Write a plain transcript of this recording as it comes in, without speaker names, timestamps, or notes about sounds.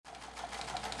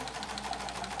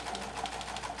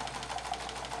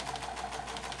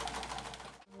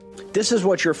This is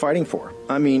what you're fighting for.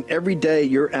 I mean, every day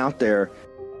you're out there.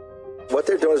 What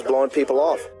they're doing is blowing people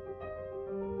off.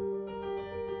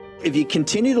 If you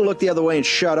continue to look the other way and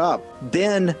shut up,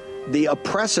 then the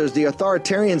oppressors, the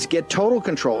authoritarians, get total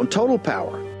control and total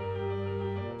power.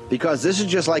 Because this is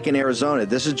just like in Arizona.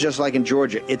 This is just like in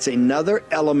Georgia. It's another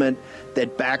element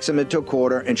that backs them into a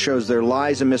corner and shows their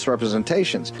lies and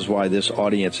misrepresentations. This is why this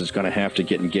audience is going to have to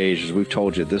get engaged. As we've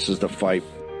told you, this is the fight.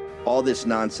 All this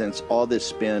nonsense, all this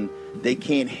spin, they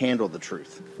can't handle the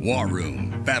truth. War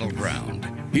Room Battleground.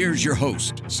 Here's your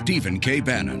host, Stephen K.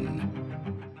 Bannon.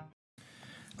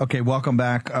 Okay, welcome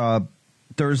back.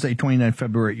 Thursday, 29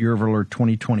 February, Year of Alert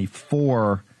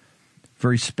 2024.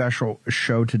 Very special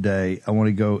show today. I want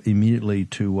to go immediately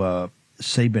to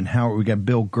Sabin Howard. We got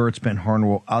Bill Gertz, Ben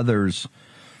Harnwell, others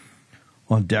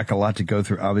on deck. A lot to go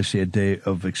through. Obviously, a day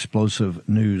of explosive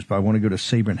news. But I want to go to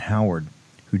Sabin Howard,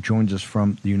 who joins us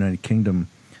from the United Kingdom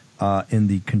in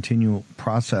the continual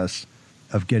process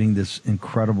of getting this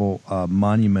incredible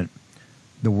monument,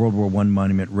 the World War I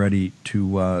monument, ready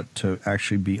to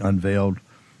actually be unveiled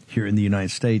here in the United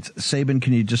States. Sabin,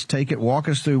 can you just take it, walk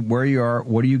us through where you are,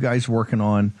 what are you guys working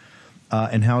on,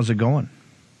 and how's it going?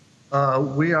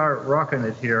 We are rocking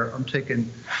it here. I'm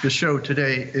taking the show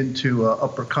today into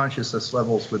upper consciousness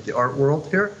levels with the art world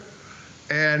here.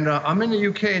 And I'm in the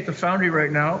UK at the Foundry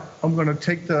right now. I'm going to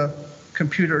take the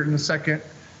computer in a second,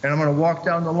 and I'm going to walk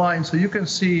down the line so you can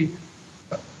see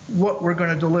what we're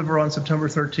going to deliver on September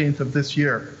 13th of this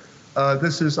year.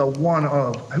 This is a one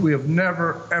of, we have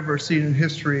never, ever seen in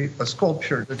history a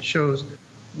sculpture that shows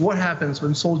what happens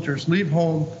when soldiers leave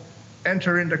home,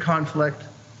 enter into conflict,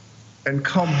 and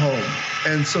come home.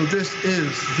 And so this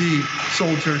is the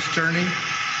soldier's journey.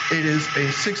 It is a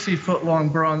 60-foot-long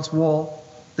bronze wall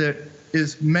that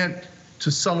is meant to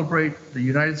celebrate the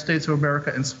United States of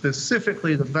America and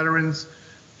specifically the veterans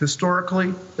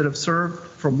historically that have served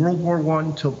from World War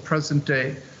I till present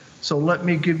day. So let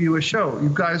me give you a show.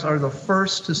 You guys are the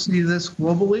first to see this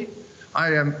globally.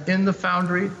 I am in the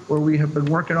Foundry where we have been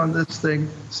working on this thing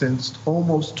since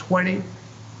almost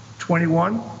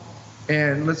 2021.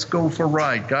 And let's go for a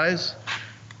ride, guys.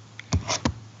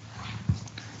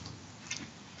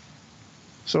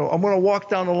 So I'm going to walk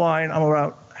down the line. I'm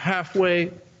about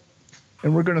halfway,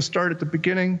 and we're going to start at the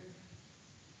beginning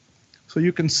so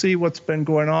you can see what's been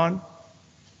going on.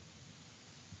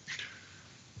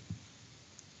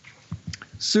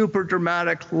 Super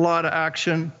dramatic, a lot of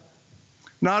action.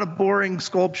 Not a boring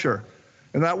sculpture.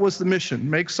 And that was the mission,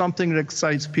 make something that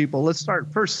excites people. Let's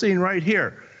start, first scene right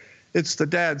here. It's the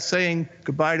dad saying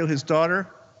goodbye to his daughter,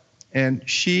 and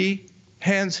she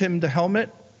hands him the helmet.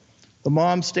 The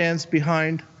mom stands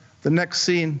behind. The next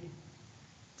scene,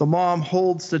 the mom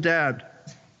holds the dad,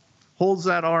 holds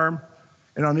that arm,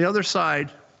 and on the other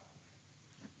side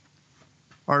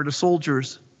are the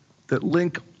soldiers that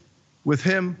link with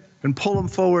him and pull him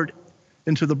forward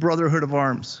into the Brotherhood of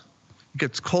Arms. He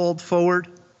gets called forward.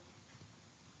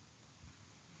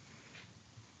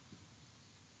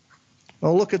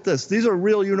 Now look at this. These are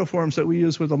real uniforms that we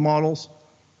use with the models.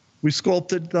 We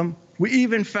sculpted them. We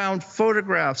even found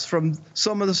photographs from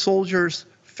some of the soldiers'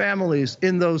 families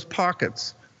in those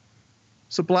pockets.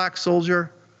 It's a black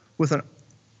soldier with a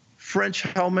French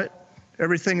helmet.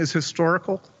 Everything is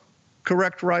historical.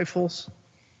 Correct rifles.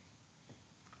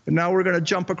 And now we're going to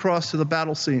jump across to the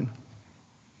battle scene.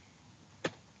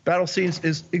 Battle scenes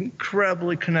is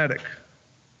incredibly kinetic.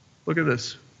 Look at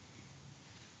this.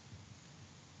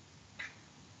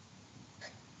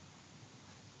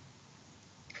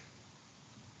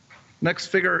 Next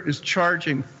figure is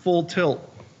charging full tilt.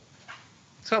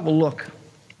 Let's have a look.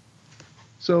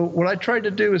 So what I tried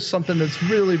to do is something that's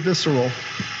really visceral.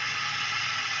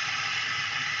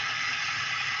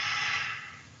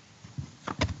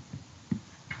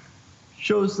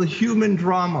 Shows the human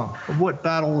drama of what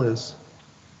battle is.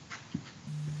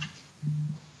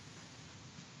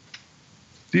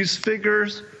 These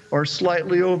figures are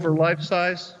slightly over life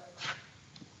size.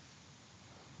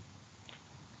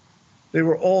 They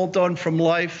were all done from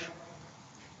life.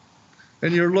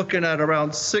 And you're looking at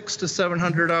around 600 to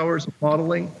 700 hours of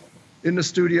modeling in the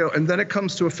studio. And then it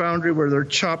comes to a foundry where they're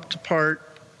chopped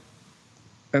apart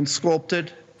and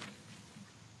sculpted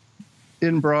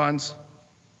in bronze.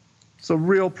 It's a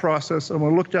real process. I'm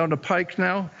going to look down to Pike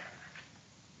now.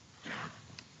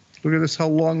 Look at this, how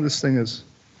long this thing is.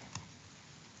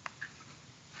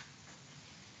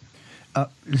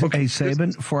 Hey,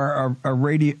 Sabin, for our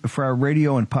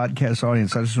radio and podcast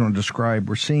audience, I just want to describe,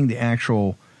 we're seeing the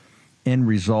actual end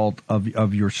result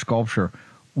of your sculpture.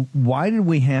 Why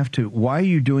are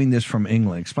you doing this from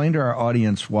England? Explain to our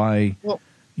audience why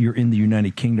you're in the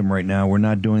United Kingdom right now. We're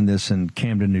not doing this in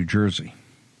Camden, New Jersey.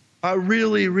 I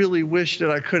really, really wish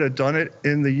that I could have done it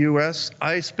in the U.S.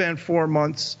 I spent 4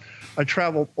 months. I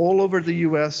traveled all over the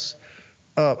U.S.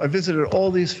 I visited all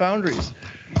these foundries.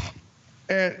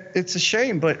 And it's a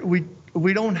shame, but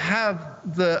we don't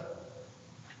have the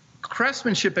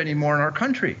craftsmanship anymore in our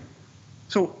country.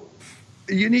 So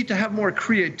you need to have more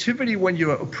creativity when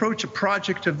you approach a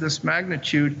project of this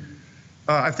magnitude.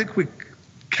 I think we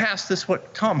cast this,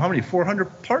 Tom, how many,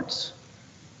 400 parts?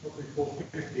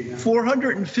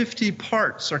 450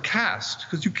 parts are cast,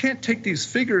 because you can't take these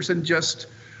figures and just,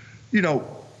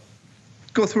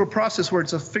 go through a process where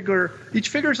it's a figure. Each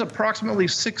figure is approximately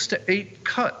 6 to 8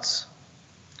 cuts.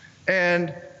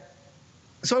 And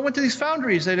so I went to these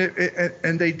foundries,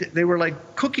 and they were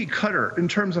like cookie cutter in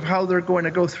terms of how they're going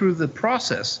to go through the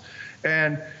process.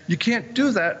 And you can't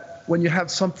do that when you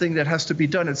have something that has to be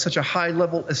done at such a high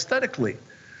level aesthetically.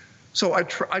 So I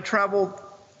traveled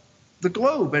the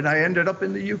globe, and I ended up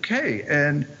in the UK.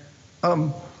 And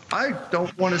I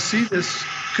don't want to see this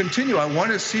continue. I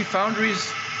want to see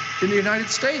foundries in the United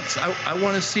States. I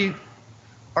want to see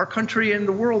our country and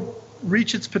the world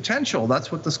reach its potential.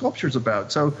 That's what the sculpture's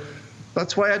about. So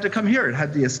that's why I had to come here. It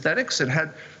had the aesthetics, it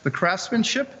had the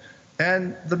craftsmanship,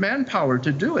 and the manpower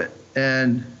to do it.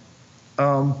 And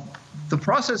the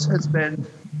process has been,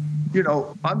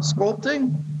 I'm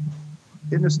sculpting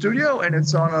in the studio, and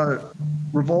it's on a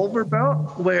revolver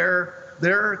belt where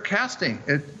they're casting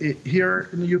it here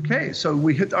in the UK. So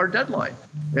we hit our deadline,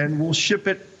 and we'll ship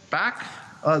it back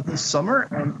this summer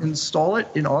and install it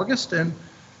in August. And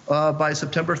by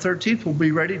September 13th, we'll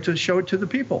be ready to show it to the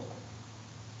people.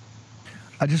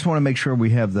 I just want to make sure we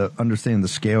have the understanding the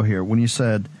scale here. When you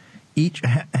said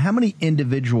how many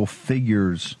individual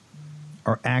figures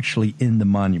are actually in the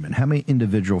monument? How many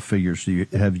individual figures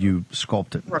have you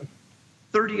sculpted? Right.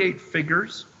 38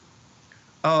 figures.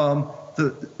 The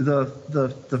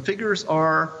figures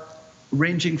are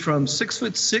ranging from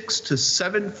 6'6" to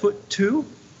 7'2".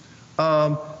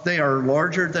 They are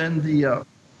larger than the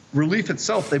relief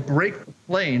itself. They break the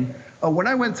plane. When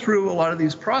I went through a lot of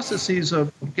these processes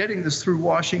of getting this through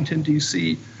Washington,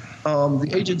 D.C.,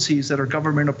 the agencies that are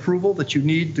government approval that you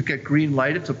need to get green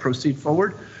lighted to proceed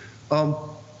forward,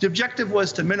 the objective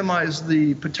was to minimize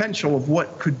the potential of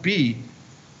what could be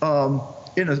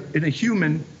in a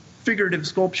human figurative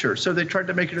sculpture. So they tried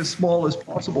to make it as small as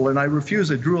possible, and I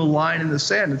refused. I drew a line in the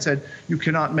sand and said, you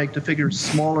cannot make the figures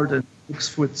smaller than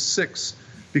 6'6",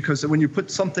 because when you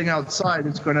put something outside,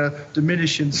 it's going to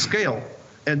diminish in scale.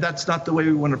 And that's not the way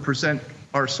we want to present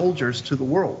our soldiers to the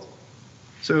world.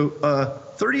 So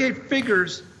 38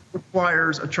 figures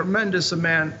requires a tremendous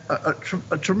amount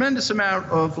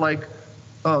of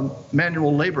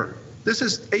manual labor. This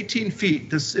is 18 feet,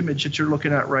 this image that you're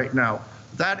looking at right now.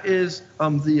 That is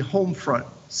the home front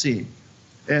scene.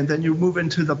 And then you move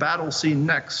into the battle scene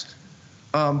next.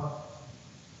 Now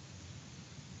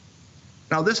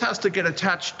this has to get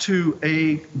attached to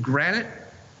a granite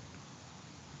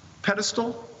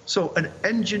pedestal. So an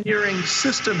engineering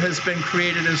system has been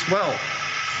created as well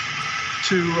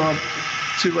to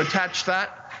attach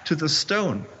that to the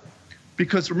stone.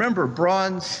 Because remember,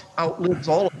 bronze outlives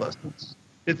all of us.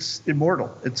 It's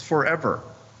immortal. It's forever.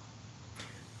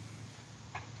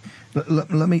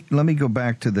 Let me go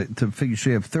back to figures. So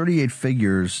you have 38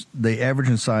 figures. They average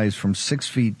in size from 6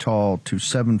 feet tall to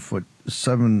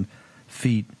 7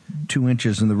 feet 2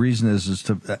 inches, and the reason is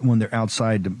to when they're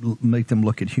outside to make them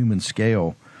look at human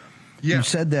scale. Yeah. You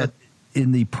said that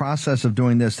in the process of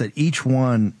doing this, that each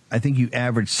one, I think you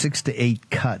average 6 to 8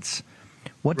 cuts.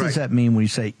 What does that mean when you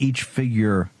say each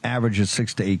figure averages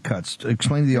 6 to 8 cuts?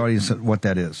 Explain to the audience what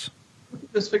that is. Look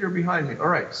at this figure behind me. All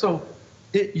right, so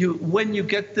when you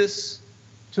get this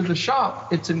to the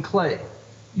shop, it's in clay.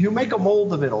 You make a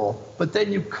mold of it all, but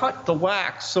then you cut the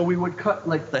wax. So we would cut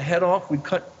like the head off. We'd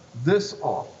cut this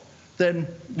off. Then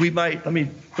we might, let me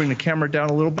bring the camera down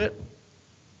a little bit.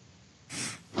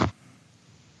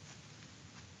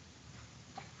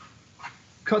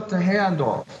 Cut the hand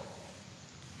off.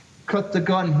 Cut the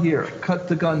gun here. Cut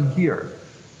the gun here.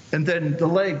 And then the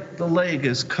leg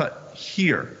is cut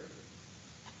here.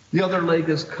 The other leg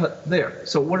is cut there.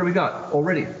 So what do we got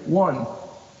already? 1,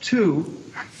 2,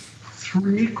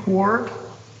 3 core,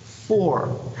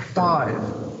 4, 5,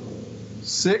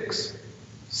 6,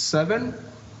 7,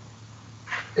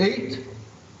 8,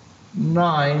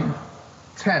 9,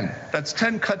 10. That's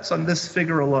 10 cuts on this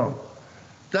figure alone.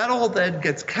 That all then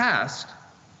gets cast.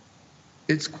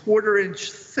 It's 1/4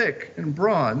 inch thick in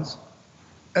bronze,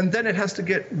 and then it has to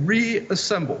get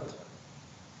reassembled.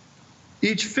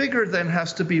 Each figure then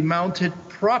has to be mounted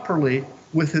properly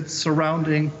with its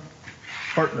surrounding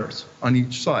partners on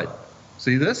each side.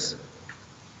 See this?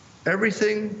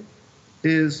 Everything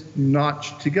is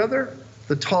notched together.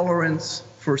 The tolerance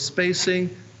for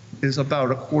spacing is about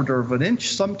 1/4 of an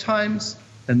inch sometimes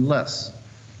and less.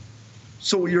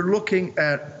 So you're looking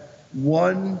at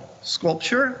one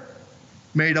sculpture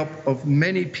made up of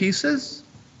many pieces.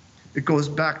 It goes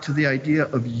back to the idea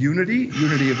of unity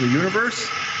of the universe,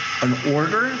 an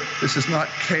order. This is not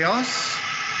chaos.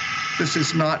 This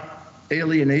is not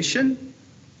alienation.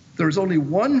 There's only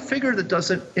one figure that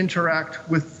doesn't interact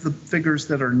with the figures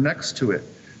that are next to it,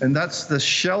 and that's the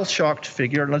shell-shocked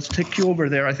figure. Let's take you over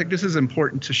there. I think this is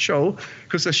important to show,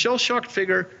 because the shell-shocked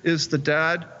figure is the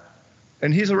dad,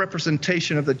 and he's a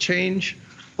representation of the change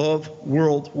of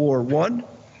World War I. I'm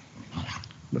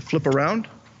gonna flip around.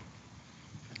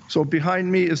 So behind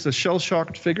me is the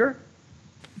shell-shocked figure.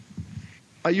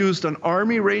 I used an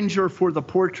Army Ranger for the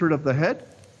portrait of the head.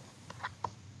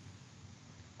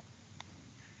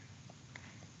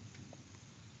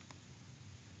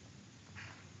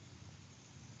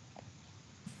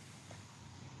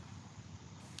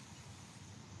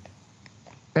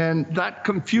 And that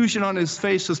confusion on his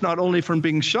face is not only from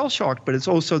being shell-shocked, but it's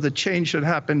also the change that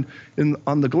happened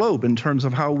on the globe in terms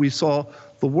of how we saw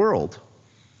the world.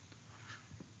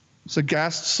 It's a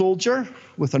gassed soldier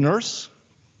with a nurse.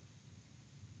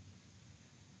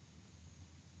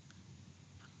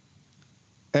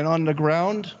 And on the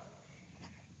ground,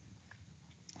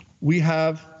 we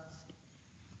have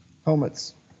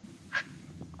helmets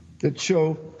that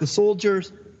show the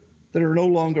soldiers that are no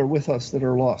longer with us, that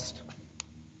are lost.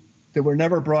 They were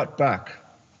never brought back.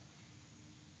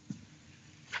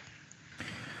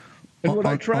 And what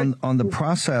I tried on the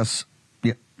process,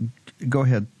 yeah, go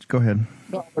ahead.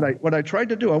 No, what I tried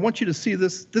to do, I want you to see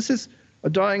this. This is a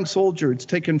dying soldier. It's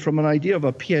taken from an idea of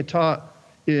a pietà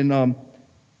in an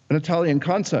Italian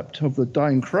concept of the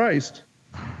dying Christ.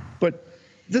 But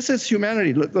this is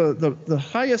humanity. The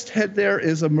highest head there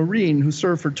is a Marine who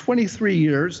served for 23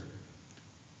 years,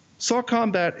 saw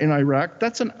combat in Iraq.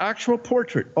 That's an actual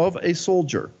portrait of a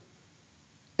soldier.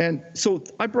 And so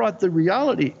I brought the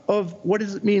reality of what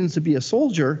does it mean to be a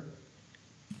soldier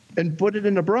and put it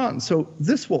into bronze. So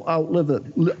this will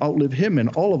outlive him and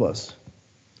all of us.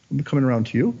 I'm coming around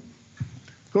to you.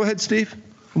 Go ahead, Steve.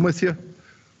 I'm with you.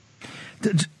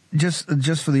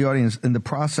 Just for the audience, in the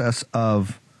process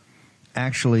of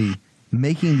actually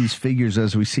making these figures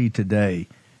as we see today,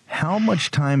 how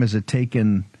much time has it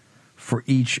taken for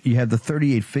each? You have the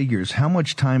 38 figures. How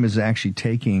much time is actually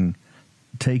taken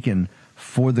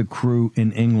for the crew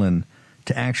in England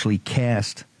to actually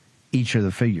cast each of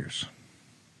the figures?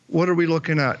 What are we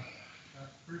looking at?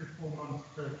 3 to 4 months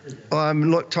per figure.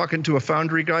 I'm talking to a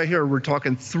foundry guy here. We're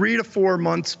talking 3 to 4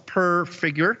 months per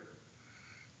figure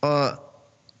to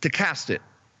cast it.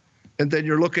 And then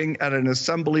you're looking at an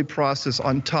assembly process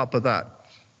on top of that.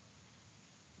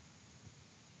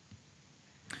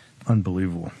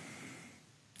 Unbelievable.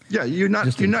 Yeah, you're not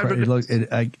going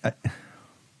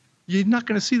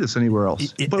to see this anywhere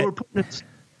else. But we're putting it.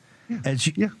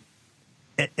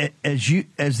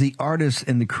 As the artist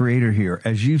and the creator here,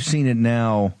 as you've seen it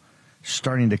now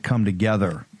starting to come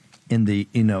together in the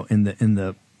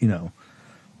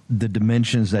the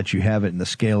dimensions that you have it and the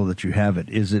scale that you have it,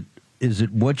 is it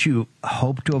what you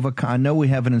hope to have accomplished? I know we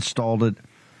haven't installed it.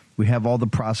 We have all the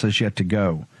process yet to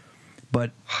go.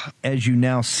 But as you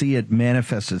now see it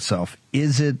manifest itself,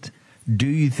 do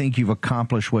you think you've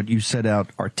accomplished what you set out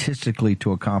artistically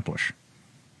to accomplish?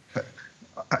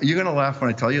 You're going to laugh when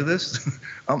I tell you this.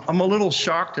 I'm a little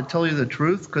shocked, to tell you the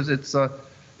truth, because it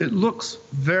looks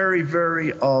very,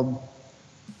 very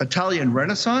Italian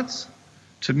Renaissance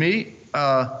to me,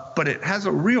 but it has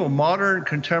a real modern,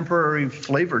 contemporary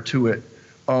flavor to it.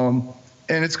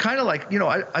 And it's kind of like,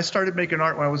 I started making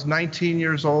art when I was 19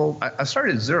 years old. I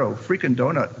started at zero, freaking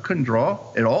donut. Couldn't draw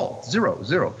at all.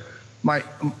 Zero. My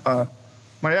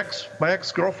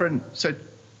ex-girlfriend said,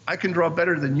 I can draw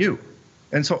better than you.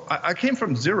 And so I came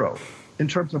from zero in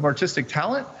terms of artistic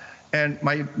talent. And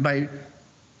my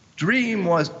dream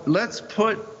was, let's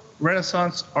put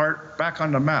Renaissance art back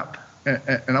on the map.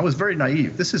 And I was very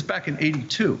naive. This is back in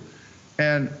 '82.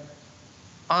 And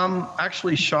I'm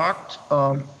actually shocked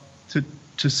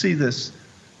to see this.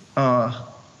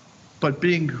 But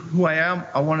being who I am,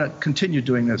 I want to continue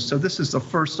doing this. So this is the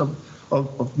first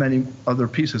of many other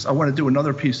pieces. I want to do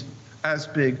another piece as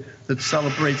big that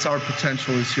celebrates our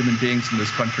potential as human beings in this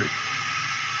country.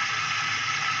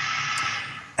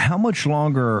 How much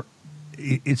longer?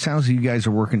 It sounds like you guys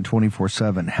are working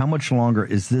 24/7. How much longer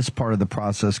is this part of the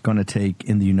process going to take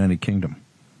in the United Kingdom?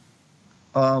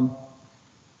 4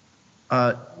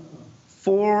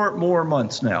 more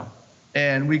months now.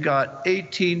 and we got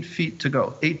 18 feet to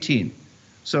go, 18.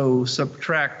 So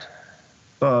subtract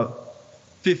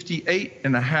 58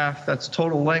 and a half, that's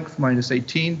total length, minus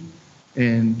 18,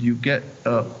 and you get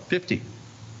 50.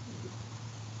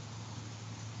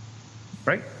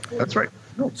 Right? That's right.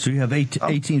 So you have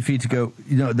 18 feet to go.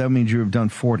 You know, that means you have done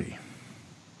 40.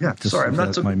 Yeah, Just sorry, I'm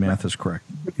not so my math is correct.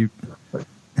 You've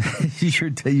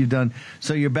done,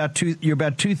 so you're about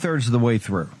 2/3 of the way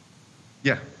through.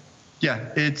 Yeah.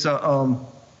 It's I'm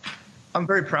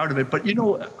very proud of it. But you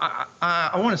know,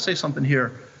 I want to say something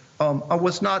here. I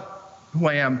was not who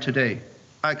I am today.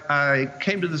 I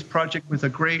came to this project with a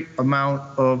great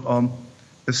amount of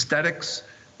aesthetics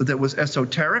that was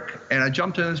esoteric, and I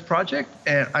jumped into this project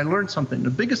and I learned something. The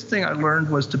biggest thing I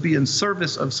learned was to be in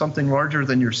service of something larger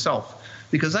than yourself,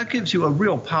 because that gives you a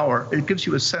real power. It gives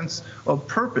you a sense of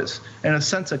purpose and a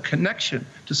sense of connection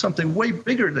to something way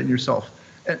bigger than yourself.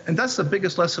 And that's the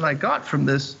biggest lesson I got from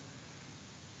this.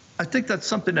 I think that's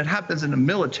something that happens in the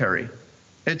military.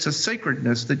 It's a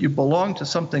sacredness that you belong to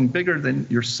something bigger than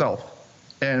yourself.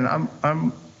 And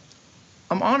I'm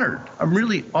honored. I'm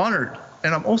really honored.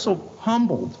 And I'm also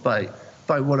humbled by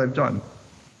what I've done.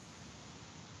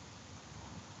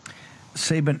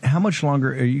 Sabin, how much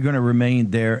longer are you going to remain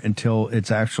there until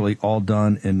it's actually all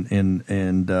done and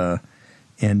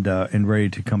ready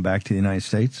to come back to the United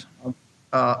States?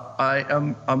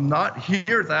 I'm not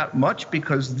here that much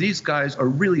because these guys are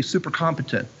really super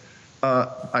competent.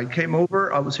 I came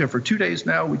over. I was here for 2 days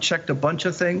now. We checked a bunch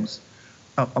of things.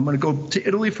 I'm going to go to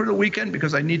Italy for the weekend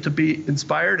because I need to be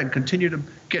inspired and continue to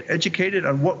get educated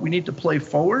on what we need to play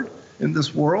forward in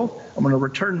this world. I'm going to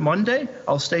return Monday.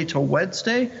 I'll stay till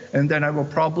Wednesday, and then I will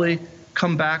probably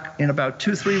come back in about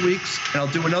 2-3 weeks, and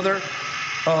I'll do another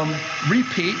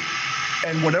repeat.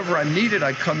 And whenever I'm needed,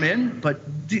 I come in. But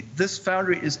this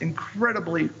foundry is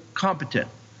incredibly competent.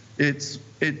 It's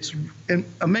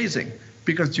amazing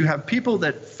because you have people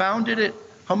that founded it.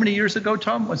 How many years ago,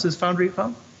 Tom, was this foundry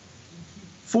founded?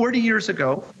 40 years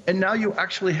ago, and now you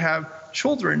actually have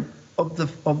children of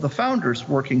the founders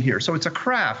working here. So it's a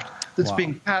craft that's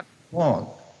being passed along.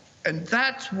 And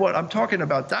that's what I'm talking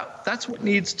about. That's what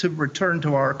needs to return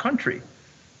to our country.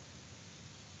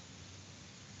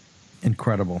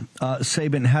 Incredible.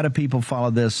 Sabin, how do people follow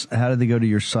this? How do they go to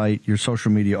your site, your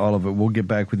social media, all of it? We'll get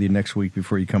back with you next week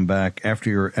before you come back after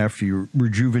you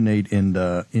rejuvenate in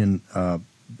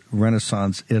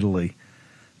Renaissance, Italy.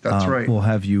 That's right. We'll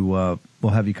have you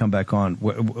come back on.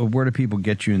 Where do people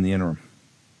get you in the interim?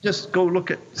 Just go look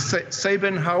at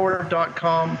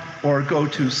sabinhoward.com or go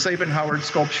to Sabin Howard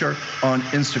Sculpture on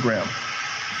Instagram.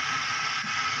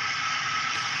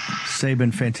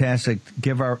 Sabin, fantastic.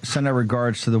 Send our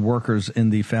regards to the workers in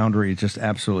the foundry. It's just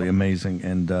absolutely amazing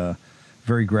and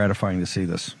very gratifying to see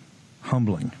this.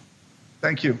 Humbling.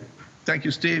 Thank you. Thank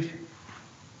you, Steve.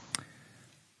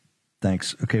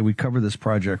 Thanks. Okay, we cover this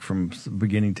project from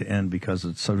beginning to end because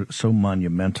it's so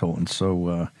monumental and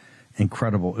so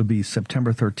incredible. It'll be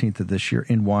September 13th of this year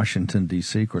in Washington,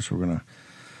 D.C. Of course, we're going to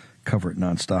cover it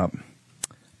nonstop.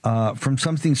 From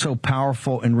something so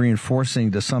powerful and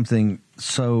reinforcing to something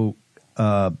so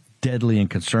deadly and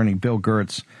concerning. Bill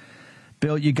Gertz.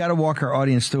 Bill, you got to walk our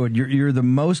audience through it. You're the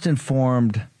most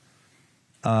informed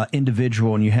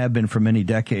individual, and you have been for many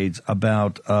decades,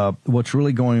 about what's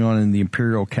really going on in the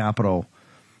imperial capital,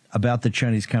 about the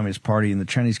Chinese Communist Party and the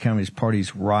Chinese Communist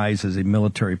Party's rise as a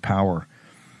military power.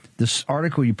 This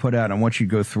article you put out, I want you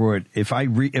to go through it. If I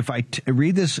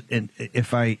read this, and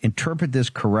if I interpret this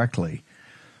correctly,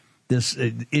 this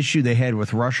issue they had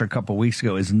with Russia a couple of weeks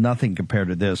ago is nothing compared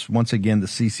to this. Once again, the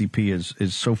CCP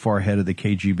is so far ahead of the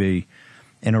KGB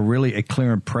and are really a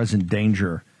clear and present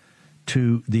danger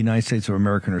to the United States of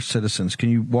America and our citizens. Can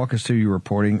you walk us through your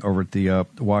reporting over at the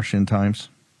Washington Times?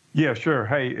 Yeah, sure.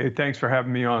 Hey, thanks for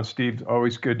having me on, Steve.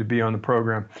 Always good to be on the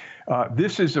program.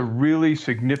 This is a really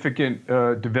significant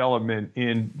development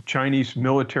in Chinese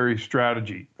military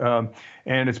strategy,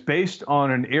 and it's based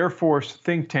on an Air Force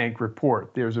think tank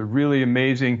report. There's a really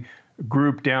amazing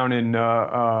group down in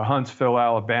Huntsville,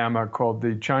 Alabama, called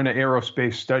the China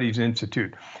Aerospace Studies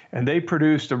Institute, and they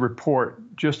produced a report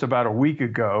just about a week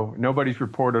ago. Nobody's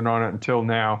reported on it until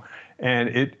now, and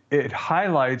it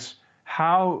highlights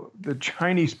how the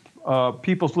Chinese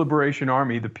People's Liberation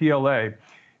Army, the PLA,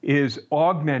 is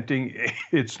augmenting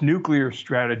its nuclear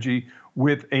strategy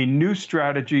with a new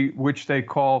strategy which they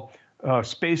call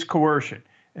space coercion.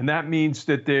 And that means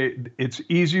that it's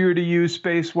easier to use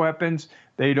space weapons,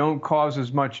 they don't cause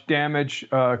as much damage,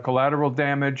 collateral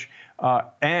damage,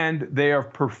 and they are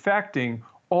perfecting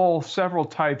several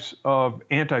types of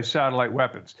anti-satellite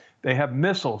weapons. They have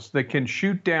missiles that can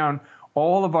shoot down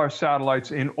all of our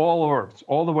satellites in all orbits,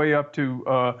 all the way up to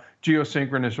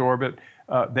geosynchronous orbit.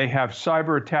 They have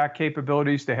cyber attack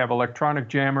capabilities, they have electronic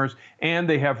jammers, and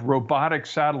they have robotic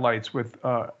satellites with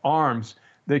arms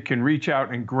that can reach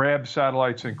out and grab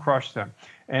satellites and crush them.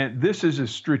 And this is a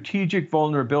strategic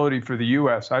vulnerability for the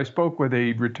U.S. I spoke with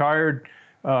a retired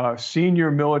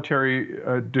senior military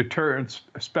deterrence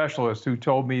specialist who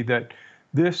told me that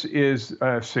this is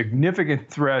a significant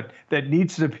threat that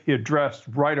needs to be addressed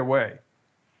right away.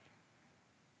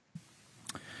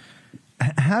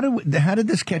 How did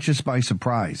this catch us by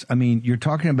surprise? I mean, you're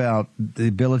talking about the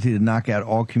ability to knock out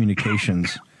all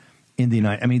communications in the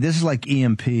United. I mean, this is like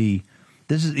EMP.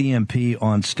 This is EMP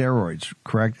on steroids,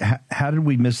 correct? How did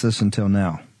we miss this until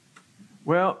now?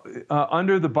 Well,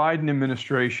 under the Biden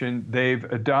administration, they've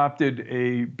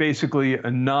adopted basically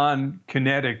a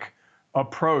non-kinetic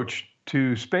approach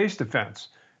to space defense.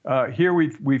 Here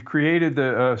we've created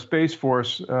the Space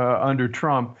Force under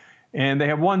Trump, and they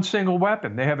have one single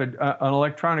weapon. They have an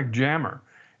electronic jammer.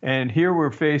 And here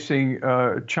we're facing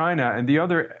China. And the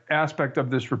other aspect of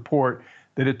this report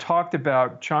that it talked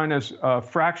about China's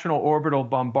fractional orbital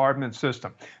bombardment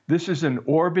system. This is an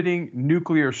orbiting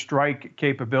nuclear strike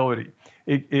capability.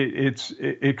 It's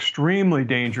extremely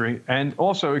dangerous and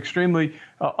also extremely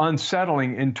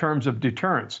unsettling in terms of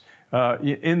deterrence.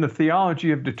 In the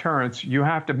theology of deterrence, you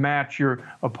have to match your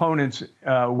opponent's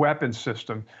weapons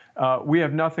system. We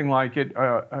have nothing like it.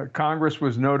 Congress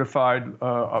was notified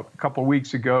a couple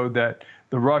weeks ago that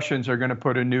the Russians are going to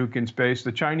put a nuke in space.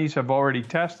 The Chinese have already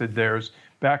tested theirs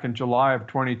back in July of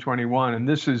 2021. And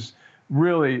this is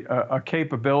really a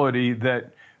capability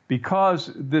that,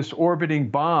 because this orbiting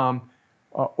bomb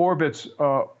orbits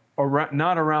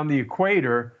not around the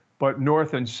equator, but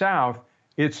north and south,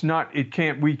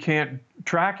 we can't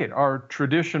track it. Our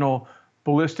traditional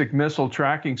ballistic missile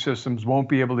tracking systems won't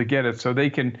be able to get it. So they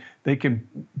can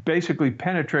basically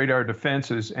penetrate our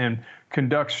defenses and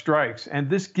conduct strikes. And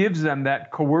this gives them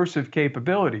that coercive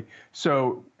capability.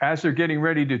 So as they're getting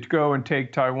ready to go and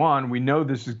take Taiwan, we know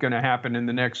this is going to happen in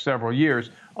the next several years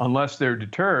unless they're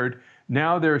deterred.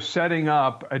 Now they're setting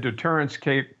up a deterrence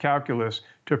calculus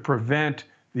to prevent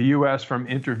the U.S. from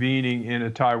intervening in a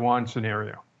Taiwan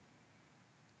scenario.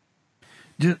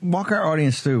 Just walk our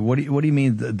audience through. What do you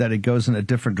mean that it goes in a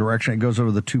different direction? It goes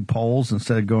over the two poles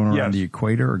instead of going around the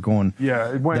equator or going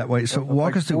it went that way. So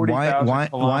walk like us through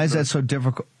why is that so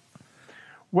difficult?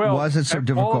 Well, why is it so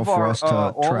difficult for us to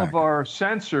track? All of our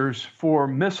sensors for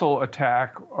missile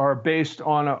attack are based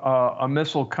on a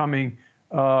missile coming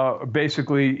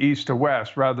basically east to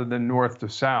west rather than north to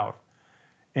south.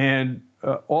 And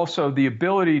also the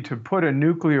ability to put a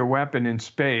nuclear weapon in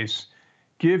space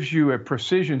gives you a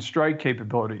precision strike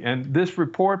capability. And this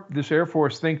report, this Air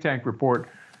Force think tank report,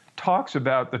 talks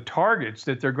about the targets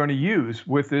that they're going to use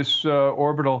with this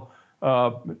orbital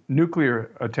nuclear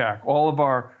attack. All of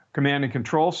our command and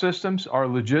control systems, our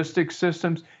logistics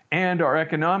systems, and our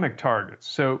economic targets.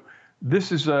 So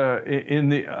this is,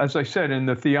 as I said, in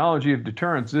the theology of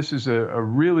deterrence, this is a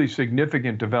really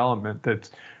significant development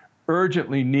that's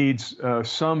urgently needs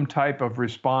some type of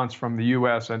response from the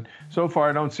U.S. And so far,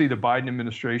 I don't see the Biden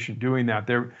administration doing that.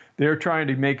 They're trying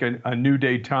to make a new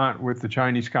détente with the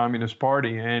Chinese Communist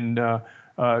Party, and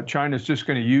China's just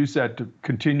going to use that to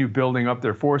continue building up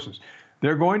their forces.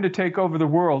 They're going to take over the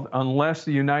world unless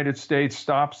the United States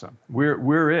stops them.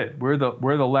 We're it. We're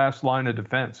the last line of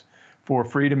defense for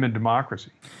freedom and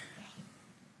democracy.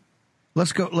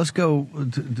 Let's go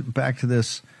back to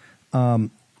this.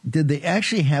 Did they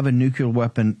actually have a nuclear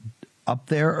weapon up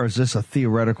there, or is this a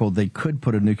theoretical? They could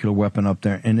put a nuclear weapon up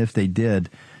there, and if they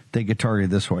did, they could target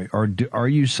this way. Or are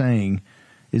you saying,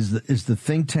 is the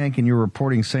think tank in your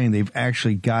reporting saying they've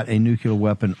actually got a nuclear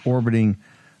weapon orbiting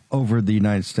over the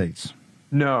United States?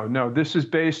 No. This is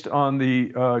based on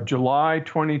the July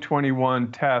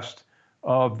 2021 test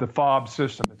of the FOB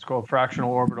system. It's called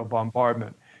fractional orbital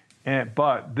bombardment.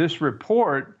 But this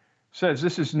report says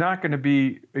this is not going to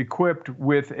be equipped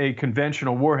with a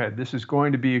conventional warhead. This is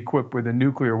going to be equipped with a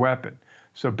nuclear weapon.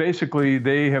 So basically,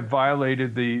 they have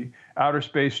violated the Outer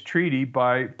Space Treaty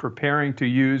by preparing to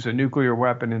use a nuclear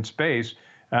weapon in space.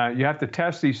 You have to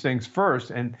test these things first,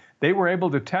 and they were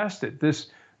able to test it. This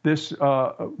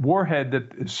warhead,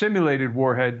 that simulated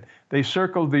warhead, they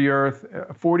circled the Earth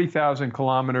 40,000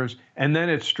 kilometers, and then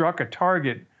it struck a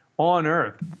target on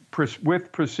Earth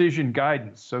with precision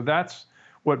guidance. So that's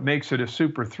what makes it a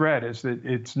super threat, is that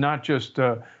it's not just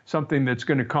something that's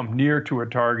going to come near to a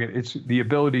target. It's the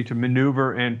ability to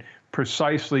maneuver and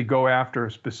precisely go after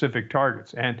specific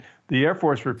targets. And the Air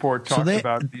Force report talks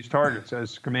about these targets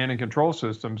as command and control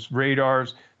systems,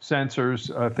 radars,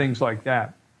 sensors, things like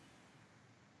that.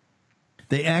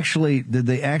 Did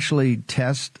they actually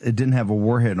test? It didn't have a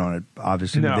warhead on it,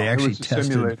 obviously. No, Did they actually it was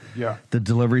simulated. Yeah. The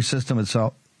delivery system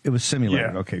itself? It was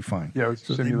simulated. Yeah. Okay, fine. Yeah, it was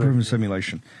simulated. Proven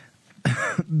simulation.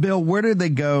 Bill, where did they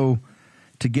go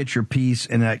to get your piece?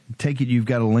 And I take it you've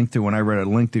got a link through. When I read a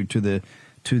link through to the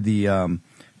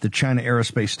China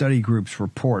Aerospace Study Group's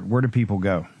report. Where do people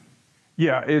go?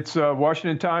 Yeah, it's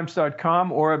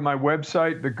WashingtonTimes.com or at my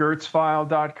website,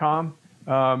 thegertzfile.com.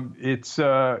 It's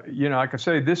like I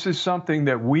say, this is something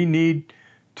that we need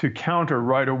to counter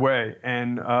right away.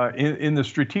 And in the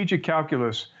strategic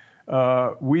calculus,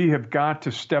 we have got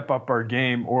to step up our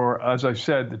game. Or, as I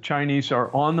said, the Chinese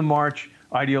are on the march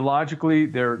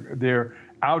ideologically. They're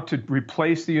out to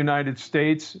replace the United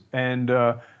States, and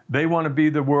they want to be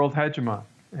the world hegemon,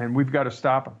 and we've got to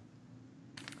stop them.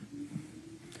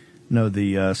 No,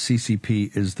 the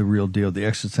CCP is the real deal, the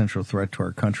existential threat to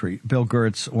our country. Bill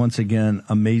Gertz, once again,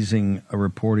 amazing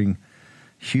reporting,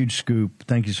 huge scoop.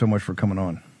 Thank you so much for coming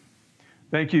on.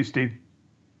 Thank you, Steve.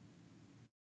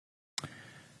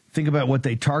 Think about what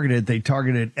they targeted. They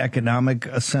targeted economic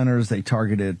centers. They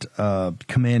targeted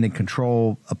command and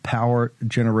control, power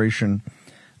generation,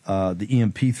 the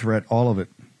EMP threat, all of it.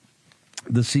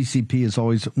 The CCP is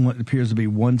always appears to be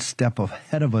one step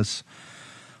ahead of us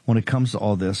when it comes to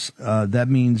all this. That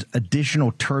means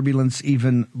additional turbulence,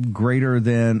 even greater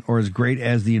than or as great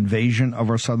as the invasion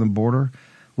of our southern border,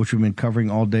 which we've been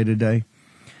covering all day today.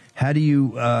 How do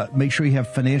you make sure you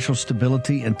have financial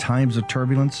stability in times of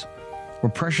turbulence?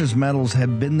 Where precious metals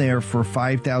have been there for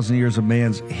 5,000 years of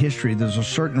man's history, there's a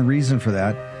certain reason for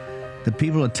that. The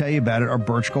people that tell you about it are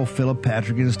Birch Gold, Philip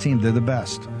Patrick, and his team. They're the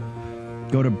best.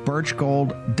 Go to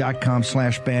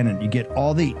birchgold.com/Bannon. You get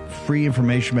all the free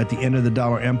information about the end of the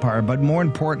dollar empire, but more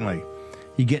importantly,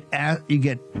 you get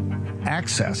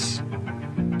access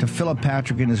to Philip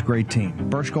Patrick and his great team.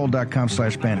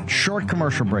 birchgold.com/Bannon. Short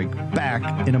commercial break.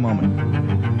 Back in a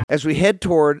moment. As we head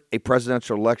toward a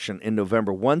presidential election in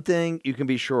November, one thing you can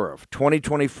be sure of,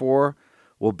 2024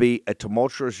 will be a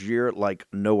tumultuous year like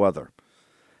no other.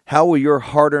 How will your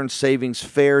hard-earned savings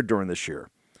fare during this year?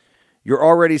 You're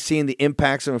already seeing the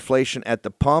impacts of inflation at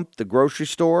the pump, the grocery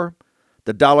store.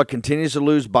 The dollar continues to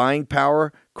lose buying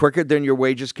power quicker than your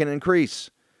wages can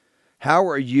increase. How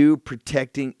are you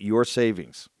protecting your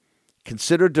savings?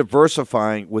 Consider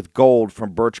diversifying with gold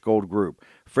from Birch Gold Group.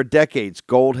 For decades,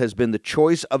 gold has been the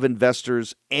choice of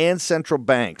investors and central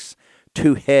banks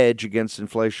to hedge against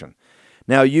inflation.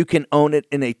 Now you can own it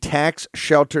in a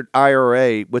tax-sheltered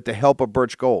IRA with the help of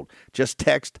Birch Gold. Just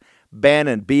text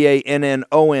Bannon,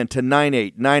 B-A-N-N-O-N, to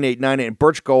 989898, and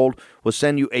Birch Gold will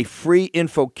send you a free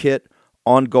info kit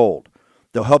on gold.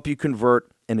 They'll help you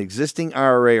convert an existing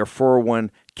IRA or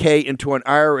 401k into an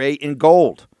IRA in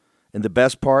gold. And the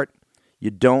best part,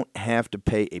 you don't have to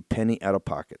pay a penny out of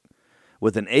pocket.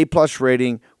 With an A-plus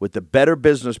rating with the Better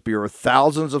Business Bureau,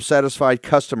 thousands of satisfied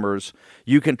customers,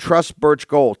 you can trust Birch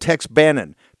Gold. Text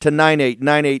Bannon to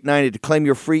 989898 to claim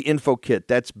your free info kit.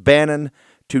 That's Bannon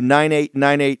to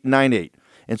 989898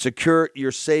 and secure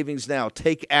your savings now.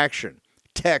 Take action.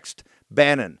 Text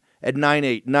Bannon at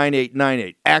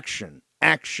 989898. Action,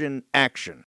 action,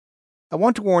 action. I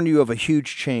want to warn you of a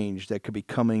huge change that could be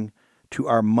coming to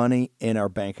our money in our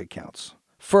bank accounts.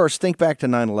 First, think back to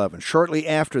 9/11, shortly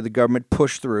after the government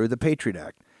pushed through the Patriot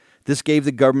Act. This gave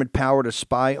the government power to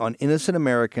spy on innocent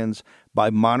Americans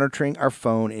by monitoring our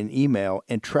phone and email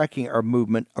and tracking our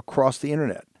movement across the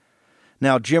internet.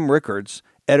 Now, Jim Rickards,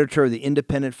 editor of the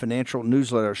independent financial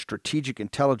newsletter Strategic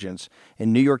Intelligence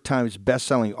and New York Times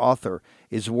bestselling author,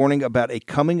 is warning about a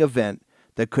coming event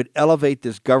that could elevate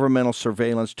this governmental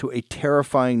surveillance to a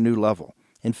terrifying new level.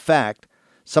 In fact,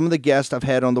 some of the guests I've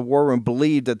had on the War Room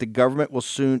believe that the government will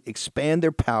soon expand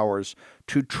their powers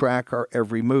to track our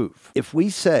every move. If we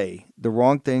say the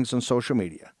wrong things on social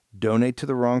media, donate to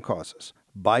the wrong causes,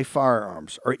 buy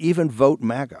firearms, or even vote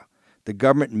MAGA, the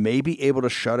government may be able to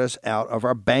shut us out of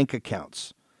our bank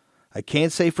accounts. I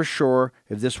can't say for sure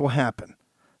if this will happen,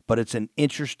 but it's an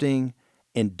interesting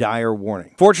and dire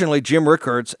warning. Fortunately, Jim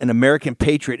Rickards, an American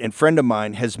patriot and friend of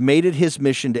mine, has made it his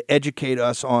mission to educate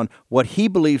us on what he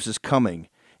believes is coming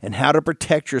and how to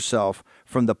protect yourself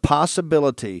from the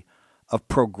possibility of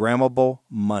programmable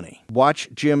money. Watch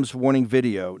Jim's warning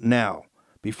video now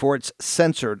before it's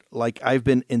censored like I've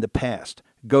been in the past.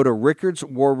 Go to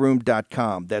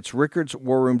rickardswarroom.com. That's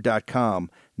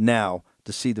rickardswarroom.com now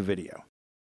to see the video.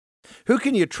 Who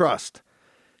can you trust?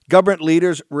 Government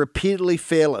leaders repeatedly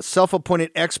fail us. Self-appointed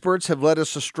experts have led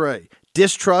us astray.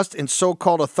 Distrust in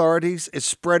so-called authorities is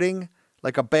spreading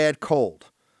like a bad cold.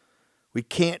 We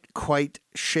can't quite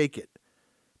shake it,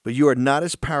 but you are not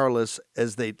as powerless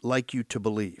as they'd like you to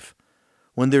believe.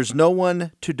 When there's no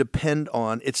one to depend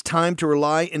on, it's time to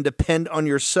rely and depend on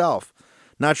yourself.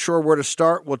 Not sure where to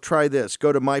start? Well, try this.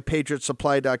 Go to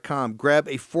mypatriotsupply.com. Grab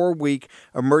a 4-week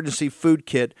emergency food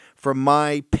kit from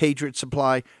My Patriot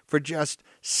Supply for just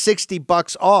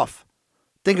 $60 off.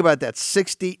 Think about that,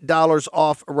 $60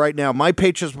 off right now. My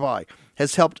Patriot Supply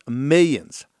has helped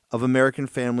millions of American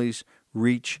families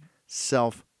reach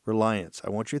self-reliance. I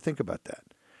want you to think about that.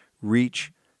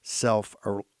 Reach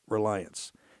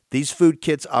self-reliance. These food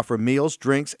kits offer meals,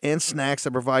 drinks, and snacks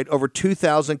that provide over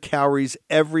 2,000 calories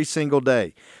every single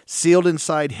day, sealed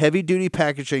inside heavy-duty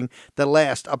packaging that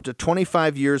lasts up to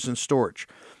 25 years in storage.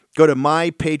 Go to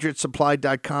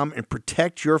mypatriotsupply.com and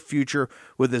protect your future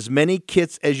with as many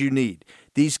kits as you need.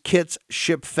 These kits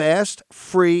ship fast,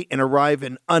 free, and arrive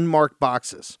in unmarked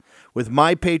boxes. With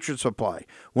My Patriot Supply,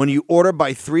 when you order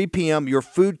by 3 p.m., your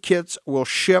food kits will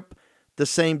ship the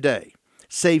same day.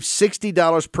 Save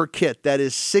 $60 per kit. That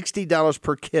is $60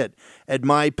 per kit at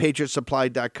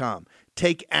mypatriotsupply.com.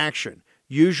 Take action.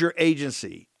 Use your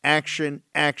agency. Action,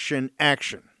 action,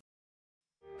 action.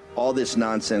 All this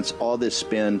nonsense, all this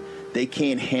spin, they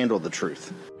can't handle the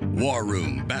truth.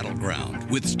 WarRoom Battleground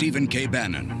with Stephen K.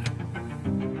 Bannon.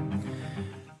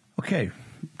 Okay,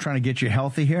 trying to get you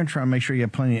healthy here and trying to make sure you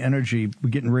have plenty of energy. We're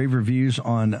getting rave reviews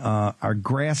on our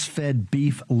grass-fed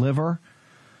beef liver,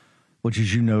 which,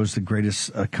 as you know, is the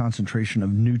greatest concentration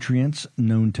of nutrients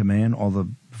known to man, all the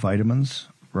vitamins,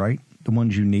 right? The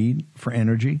ones you need for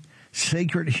energy.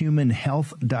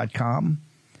 SacredHumanHealth.com.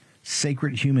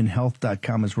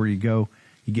 SacredHumanHealth.com is where you go.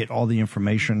 You get all the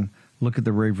information. Look at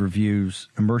the rave reviews.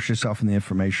 Immerse yourself in the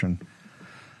information.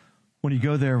 When you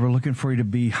go there, we're looking for you to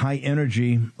be high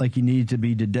energy like you need to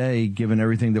be today, given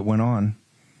everything that went on.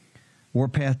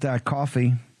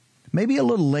 Warpath.coffee. Maybe a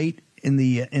little late in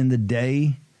the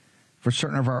day for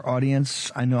certain of our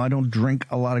audience. I know I don't drink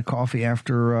a lot of coffee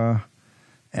after I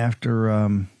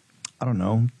don't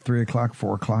know, 3 o'clock,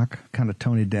 4 o'clock, kind of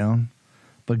tone it down.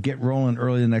 But get rolling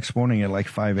early the next morning at like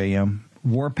 5 a.m.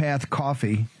 Warpath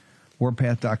Coffee,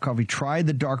 warpath.coffee. Try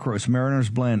the dark roast, Mariner's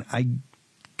Blend.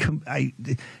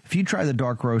 If you try the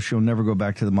dark roast, you'll never go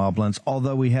back to the mild blends.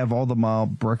 Although we have all the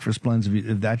mild breakfast blends.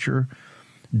 If that's your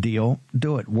deal,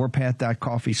 do it.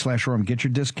 Warpath.coffee/room. Get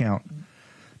your discount.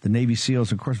 The Navy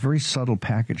SEALs, of course, very subtle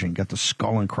packaging. Got the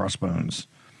skull and crossbones.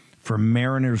 For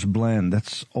Mariner's Blend,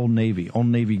 that's Old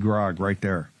Navy grog right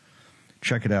there.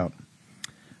 Check it out.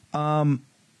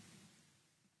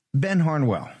 Ben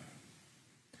Harnwell.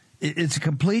 It's a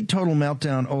complete, total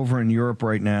meltdown over in Europe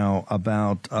right now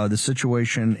about the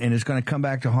situation, and it's going to come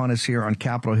back to haunt us here on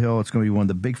Capitol Hill. It's going to be one of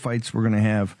the big fights we're going to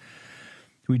have.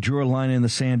 We drew a line in the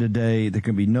sand today. There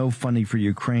can be no funding for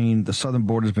Ukraine. The southern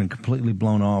border has been completely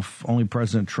blown off. Only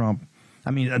President Trump. I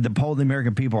mean, the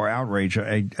American people are outraged.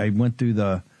 I went through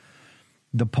the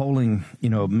polling,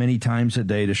 many times a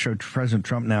day to show President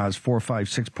Trump now has 4, 5,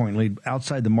 6 point lead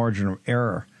outside the margin of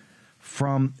error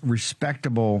from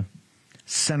respectable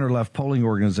center-left polling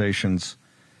organizations.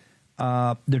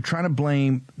 They're trying to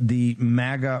blame the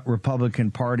MAGA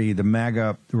Republican Party,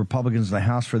 the Republicans in the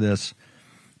House for this.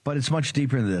 But it's much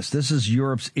deeper than this. This is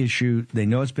Europe's issue. They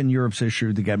know it's been Europe's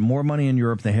issue. They got more money in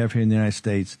Europe than they have here in the United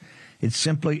States. It's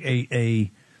simply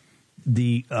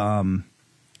the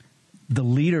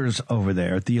leaders over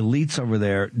there, the elites over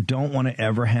there, don't want to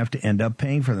ever have to end up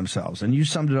paying for themselves. And you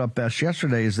summed it up best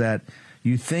yesterday, is that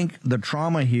you think the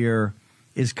trauma here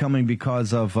is coming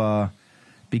because for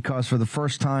the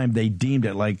first time they deemed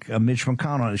it like Mitch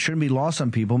McConnell. It shouldn't be lost on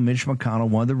people. Mitch McConnell,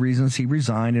 one of the reasons he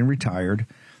resigned and retired,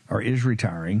 or is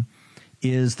retiring,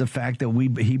 is the fact that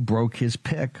he broke his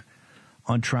pick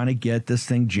on trying to get this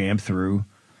thing jammed through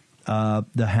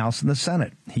the House and the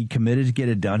Senate. He committed to get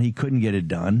it done. He couldn't get it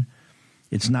done.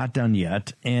 It's not done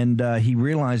yet. And he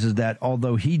realizes that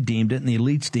although he deemed it and the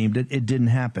elites deemed it, it didn't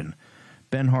happen.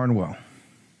 Ben Harnwell.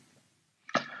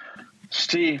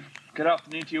 Steve, good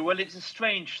afternoon to you. Well, it's a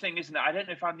strange thing, isn't it? I don't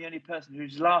know if I'm the only person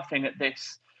who's laughing at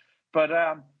this, but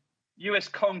U.S.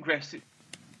 Congress,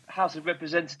 House of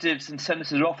Representatives and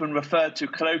Senators are often referred to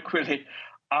colloquially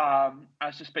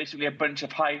as just basically a bunch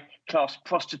of high-class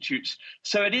prostitutes.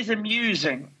 So it is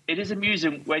amusing. It is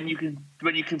amusing when you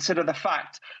consider the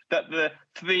fact that the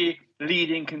three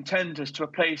leading contenders to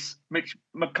replace Mitch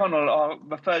McConnell are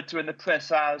referred to in the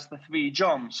press as the three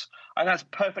Johns, and that's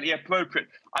perfectly appropriate.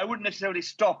 I wouldn't necessarily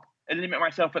stop and limit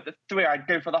myself at the three. I'd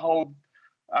go for the whole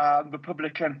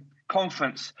Republican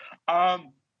conference.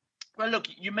 Well, look,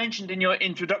 you mentioned in your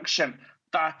introduction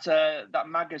that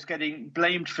MAGA is getting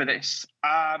blamed for this.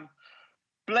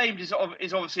 Blamed is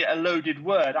obviously a loaded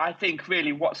word. I think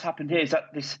really what's happened here is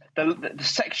that the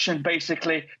section,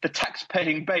 basically the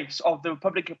tax-paying base of the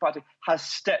Republican Party, has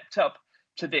stepped up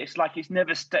to this like it's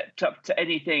never stepped up to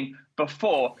anything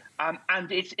before.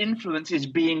 And its influence is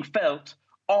being felt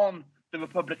on the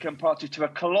Republican Party to a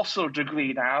colossal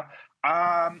degree now.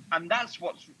 And that's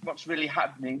what's really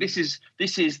happening. This is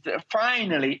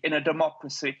finally, in a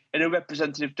democracy, in a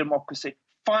representative democracy,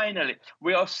 finally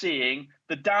we are seeing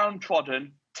the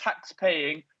downtrodden,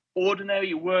 tax-paying,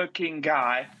 ordinary working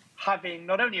guy having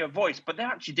not only a voice, but they're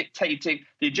actually dictating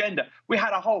the agenda. We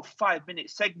had a whole 5-minute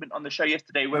segment on the show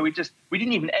yesterday where we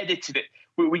didn't even edit it.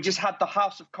 We just had the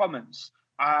House of Commons,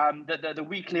 the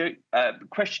weekly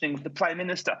questioning of the Prime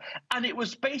Minister. And it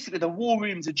was basically the War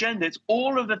Room's agenda. It's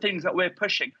all of the things that we're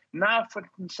pushing now front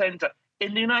and centre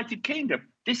in the United Kingdom.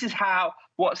 This is how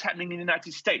what's happening in the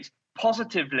United States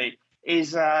positively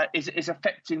is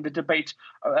affecting the debate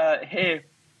here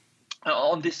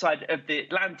on this side of the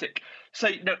Atlantic. So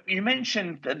you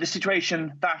mentioned the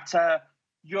situation that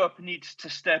Europe needs to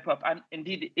step up, and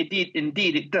indeed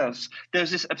it does.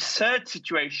 There's this absurd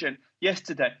situation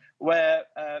yesterday where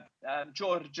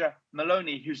Giorgia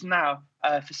Meloni, who's now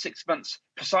for 6 months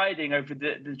presiding over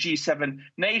the G7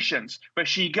 nations, where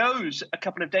she goes a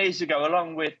couple of days ago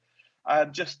along with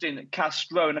Justin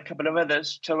Castro and a couple of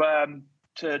others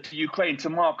to Ukraine to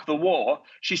mark the war.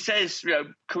 She says,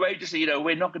 courageously,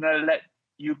 we're not going to let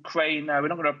Ukraine, we're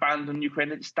not going to abandon Ukraine,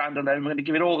 let it stand alone. We're going to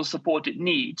give it all the support it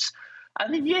needs.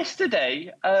 And then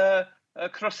yesterday,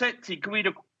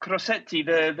 Guido Crossetti,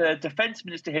 the defense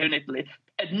minister here in Italy,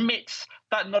 admits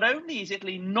that not only is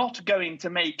Italy not going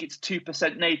to make its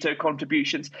 2% NATO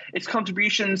contributions, its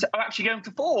contributions are actually going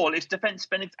to fall. Its defense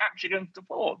spending is actually going to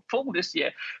fall this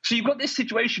year. So you've got this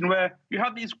situation where you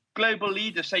have these global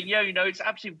leaders saying, it's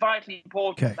absolutely vitally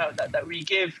important that we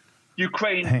give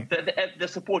Ukraine the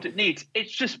support it needs.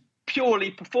 It's just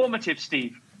purely performative,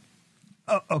 Steve.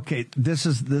 Okay, this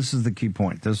is the key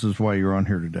point. This is why you're on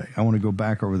here today. I want to go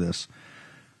back over this.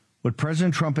 What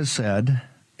President Trump has said,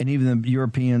 and even the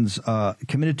Europeans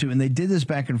committed to, and they did this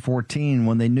back in 2014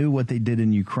 when they knew what they did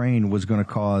in Ukraine was going to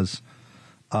cause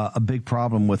a big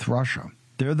problem with Russia.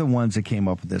 They're the ones that came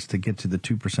up with this to get to the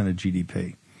 2% of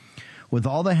GDP. With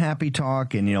all the happy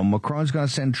talk, and Macron's going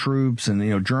to send troops,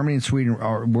 and Germany and Sweden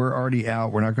we're already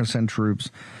out. We're not going to send troops.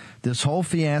 This whole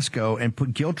fiasco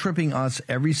and guilt tripping us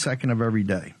every second of every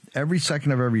day. Every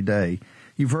second of every day.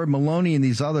 You've heard Meloni and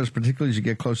these others, particularly as you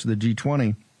get close to the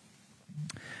G20,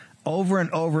 over and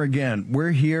over again.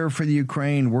 We're here for the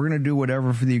Ukraine. We're going to do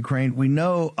whatever for the Ukraine. We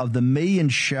know of the million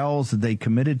shells that they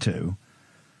committed to,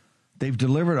 they've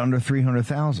delivered under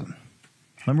 300,000.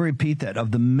 Let me repeat that.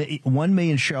 Of the 1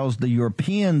 million shells the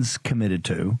Europeans committed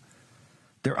to,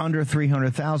 they're under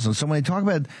 300,000. So when they talk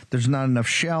about there's not enough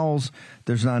shells,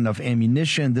 there's not enough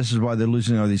ammunition, this is why they're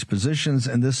losing all these positions,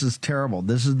 and this is terrible.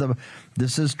 This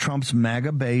is Trump's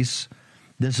MAGA base.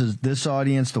 This is this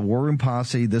audience, the War Room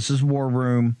posse. This is War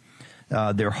Room.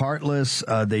 They're heartless.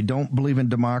 They don't believe in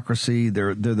democracy.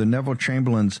 They're the Neville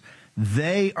Chamberlains.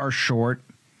 They are short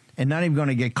and not even going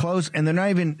to get close, and they're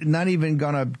not even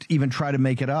going to try to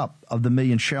make it up of the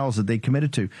million shells that they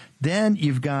committed to. Then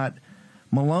you've got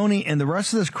Meloni and the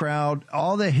rest of this crowd,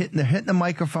 all they're hitting the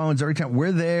microphones every time.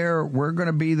 We're there. We're going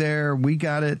to be there. We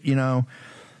got it, And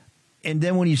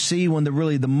then when you see when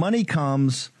the money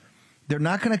comes, they're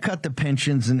not going to cut the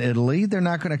pensions in Italy. They're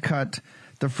not going to cut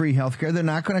the free health care. They're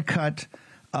not going to cut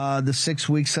the 6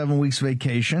 weeks, 7 weeks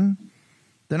vacation.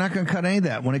 They're not going to cut any of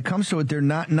that. When it comes to it, they're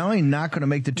not only not going to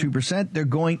make the 2%, they're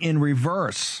going in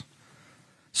reverse.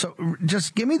 So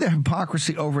just give me the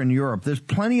hypocrisy over in Europe. There's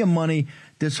plenty of money.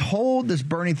 This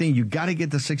Bernie thing, you got to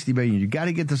get the 60 billion. You got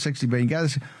to get the 60 billion.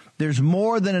 There's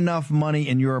more than enough money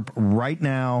in Europe right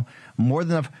now, more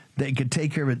than enough. They could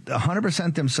take care of it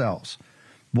 100% themselves.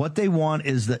 What they want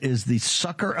is the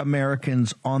sucker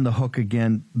Americans on the hook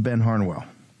again, Ben Harnwell.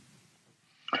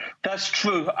 That's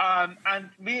true. And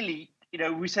really,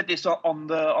 we said this on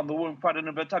the War Room quite a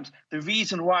number of times. The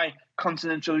reason why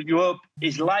continental Europe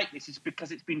is like this is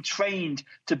because it's been trained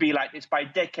to be like this by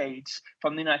decades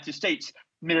from the United States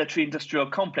military-industrial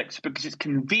complex, because it's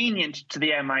convenient to the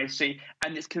MIC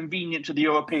and it's convenient to the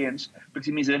Europeans, because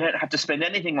it means they don't have to spend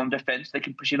anything on defense. They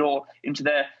can push it all into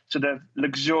their sort of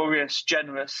luxurious,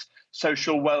 generous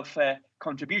social welfare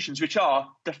contributions, which are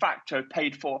de facto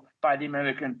paid for by the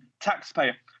American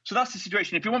taxpayer. So that's the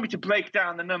situation. If you want me to break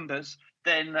down the numbers,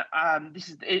 then this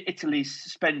is Italy's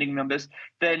spending numbers.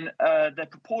 Then the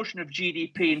proportion of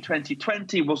GDP in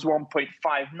 2020 was 1.59%.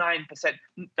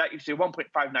 That used to be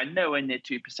 1.59, nowhere near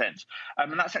 2%.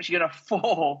 And that's actually going to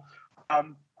fall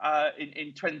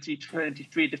in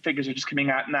 2023. The figures are just coming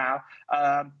out now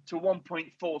to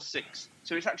 1.46.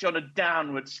 So it's actually on a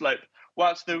downward slope.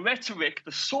 Whilst the rhetoric,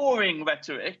 the soaring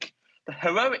rhetoric the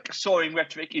heroic soaring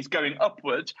rhetoric is going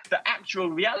upwards. The actual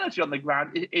reality on the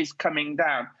ground is coming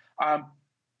down.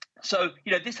 So,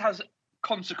 this has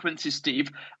consequences,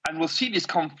 Steve, and we'll see these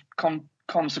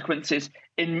consequences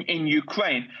in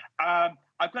Ukraine.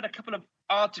 I've got a couple of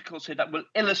articles here that will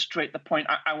illustrate the point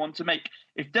I want to make.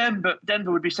 If Denver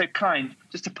would be so kind,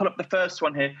 just to pull up the first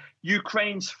one here,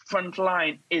 Ukraine's front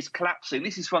line is collapsing.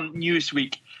 This is from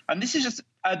Newsweek. And this is just,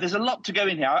 there's a lot to go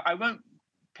in here. I won't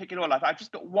pick it all out. I've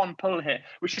just got one pull here,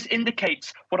 which just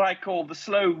indicates what I call the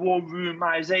slow war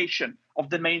roomization of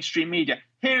the mainstream media.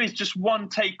 Here is just one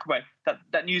takeaway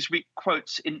that Newsweek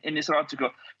quotes in this article.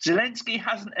 Zelensky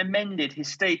hasn't amended his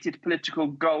stated political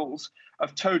goals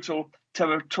of total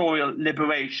territorial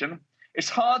liberation. It's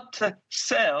hard to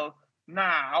sell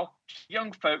now to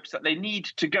young folks that they need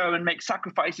to go and make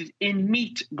sacrifices in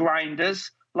meat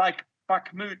grinders like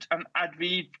Bakhmut and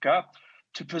Adviivka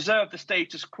to preserve the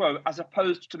status quo, as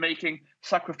opposed to making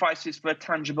sacrifices for a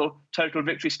tangible total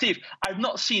victory. Steve, I've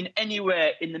not seen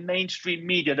anywhere in the mainstream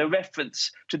media the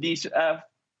reference to these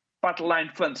battle line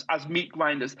fronts as meat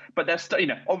grinders, but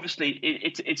they're obviously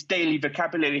it's daily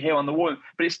vocabulary here on the war,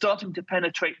 but it's starting to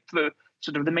penetrate through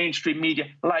sort of the mainstream media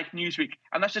like Newsweek,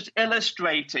 and that's just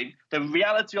illustrating the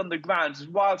reality on the ground. As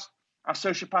whilst our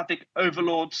sociopathic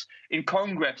overlords in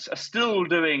Congress are still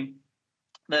doing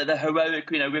the heroic,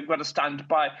 we've got to stand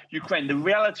by Ukraine, the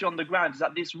reality on the ground is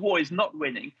that this war is not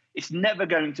winning. It's never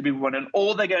going to be won, and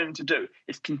all they're going to do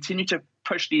is continue to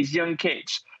push these young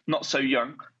kids, not so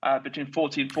young, between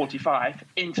 40 and 45,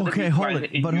 into the meat grinder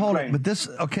in Ukraine. Hold it. But this,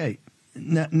 okay,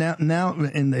 now,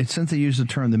 and since they use the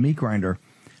term the meat grinder,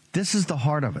 this is the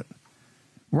heart of it.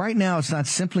 Right now, it's not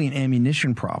simply an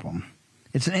ammunition problem.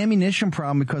 It's an ammunition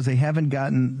problem because they haven't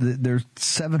gotten there's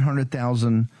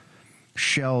 700,000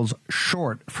 shells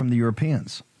short from the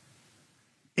Europeans.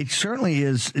 It certainly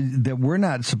is that we're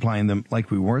not supplying them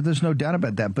like we were. There's no doubt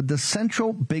about that. But the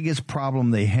central biggest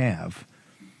problem they have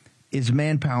is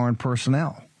manpower and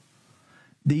personnel.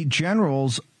 The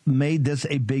generals made this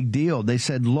a big deal. They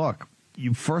said, look,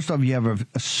 first off, you have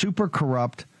a super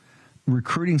corrupt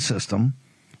recruiting system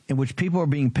in which people are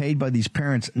being paid by these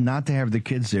parents not to have their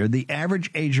kids there. The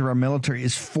average age of our military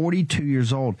is 42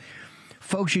 years old.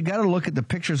 Folks, you got to look at the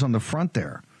pictures on the front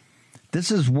there.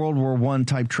 This is World War I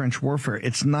type trench warfare.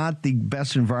 It's not the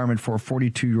best environment for a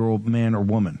 42-year-old man or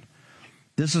woman.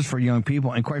 This is for young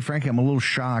people. And quite frankly, I'm a little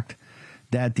shocked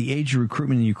that the age of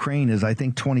recruitment in Ukraine is, I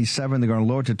think, 27. They're going to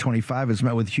lower it to 25. It's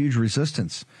met with huge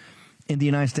resistance. In the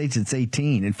United States, it's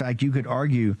 18. In fact, you could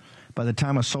argue by the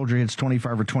time a soldier hits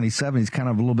 25 or 27, he's kind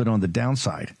of a little bit on the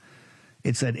downside.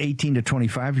 It's that 18 to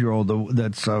 25-year-old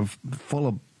that's full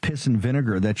of piss and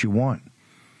vinegar that you want.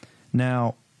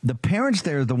 Now, the parents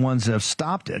there are the ones that have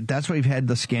stopped it. That's why we've had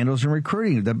the scandals in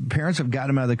recruiting. The parents have gotten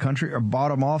them out of the country or bought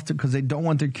them off because they don't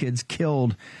want their kids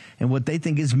killed in what they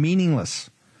think is meaningless.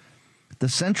 The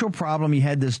central problem, you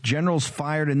had this generals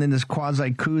fired and then this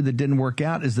quasi-coup that didn't work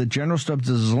out, is the general stood up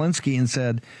to Zelensky and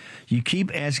said, you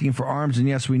keep asking for arms, and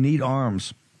yes, we need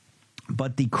arms.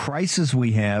 But the crisis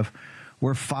we have,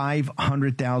 we're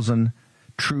 500,000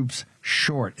 troops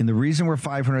short. And the reason we're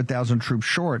 500,000 troops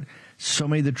short, so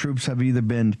many of the troops have either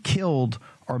been killed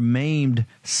or maimed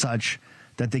such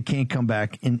that they can't come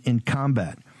back in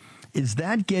combat. Is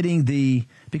that getting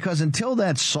because until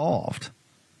that's solved,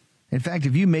 in fact,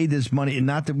 if you made this money, and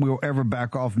not that we'll ever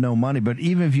back off no money, but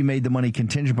even if you made the money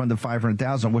contingent upon the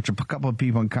 500,000, which a couple of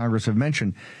people in Congress have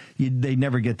mentioned, they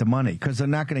never get the money because they're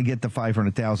not going to get the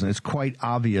 500,000. It's quite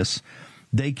obvious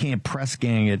they can't press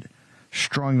gang it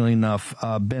strongly enough.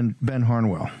 Ben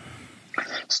Harnwell.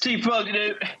 Steve, well,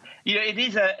 it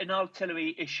is an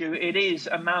artillery issue. It is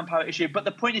a manpower issue. But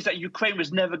the point is that Ukraine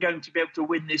was never going to be able to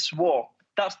win this war.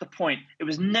 That's the point. It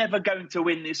was never going to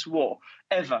win this war,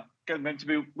 ever going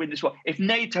to win this war. If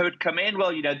NATO had come in,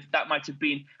 well, that might have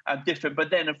been different. But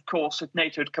then, of course, if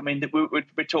NATO had come in,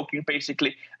 we're talking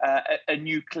basically a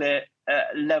nuclear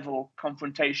level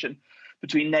confrontation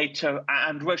between NATO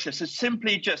and Russia. So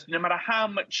simply just, no matter how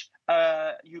much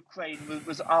Ukraine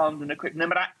was armed and equipped, no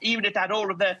matter even if they had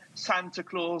all of their Santa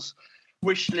Claus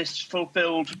wish lists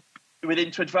fulfilled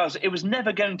within 24 hours, it was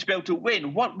never going to be able to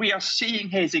win. What we are seeing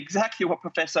here is exactly what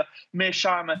Professor Mir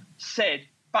Sharma said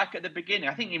back at the beginning.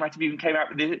 I think he might have even came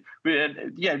out with it,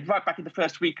 right back in the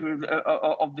first week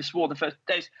of this war, the first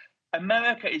days.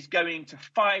 America is going to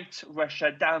fight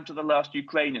Russia down to the last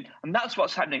Ukrainian. And that's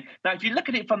what's happening. Now, if you look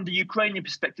at it from the Ukrainian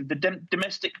perspective, the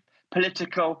domestic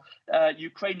political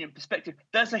Ukrainian perspective,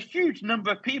 there's a huge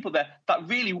number of people there that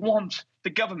really want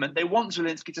the government. They want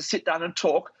Zelensky to sit down and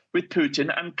talk with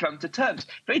Putin and come to terms.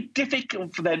 Very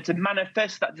difficult for them to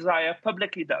manifest that desire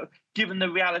publicly, though, given the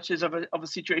realities of a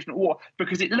situation of war,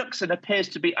 because it looks and appears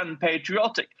to be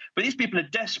unpatriotic. But these people are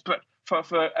desperate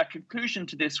for a conclusion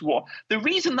to this war. The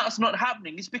reason that's not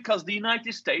happening is because the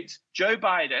United States, Joe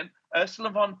Biden,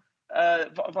 Ursula von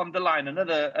der Leyen,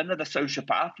 another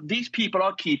sociopath, these people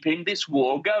are keeping this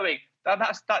war going.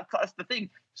 That's the thing.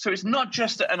 So it's not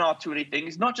just an artillery thing.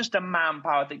 It's not just a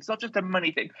manpower thing. It's not just a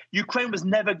money thing. Ukraine was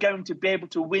never going to be able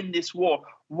to win this war.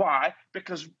 Why?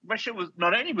 Because Russia was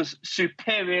not only was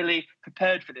superiorly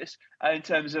prepared for this in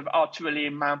terms of artillery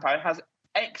and manpower, it has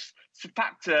X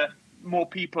factor more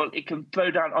people it can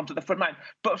throw down onto the front line.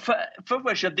 But for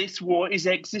Russia, this war is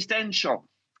existential.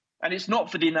 And it's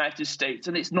not for the United States,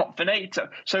 and it's not for NATO.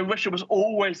 So Russia was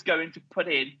always going to put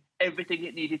in everything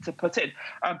it needed to put in.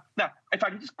 Now, if I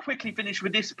can just quickly finish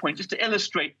with this point, just to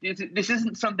illustrate, this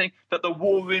isn't something that the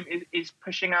War Room is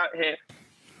pushing out here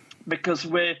because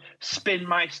we're spin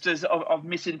meisters of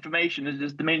misinformation,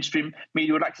 as the mainstream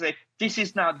media would like to say. This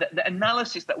is now the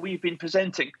analysis that we've been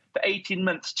presenting for 18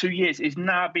 months, 2 years, is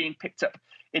now being picked up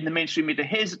in the mainstream media.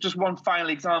 Here's just one final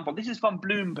example. This is from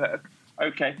Bloomberg.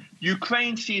 Okay,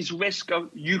 Ukraine sees risk of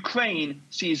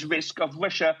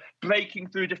Russia breaking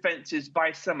through defenses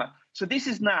by summer. So this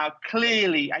is now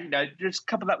clearly, just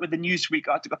couple that with the Newsweek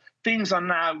article, things are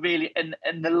now really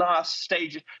in the last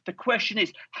stages. The question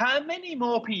is, how many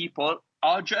more people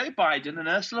are Joe Biden and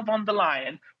Ursula von der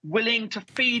Leyen willing to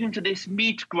feed into this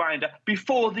meat grinder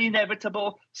before the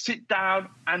inevitable sit down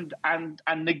and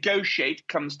negotiate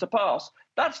comes to pass?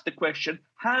 That's the question.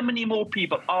 How many more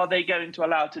people are they going to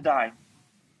allow to die?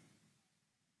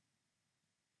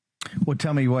 Well,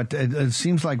 tell me what, it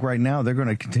seems like right now they're going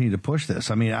to continue to push this.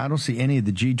 I mean, I don't see any of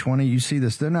the G20. You see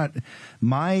this. They're not,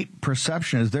 my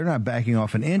perception is they're not backing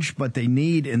off an inch, but they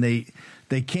need, and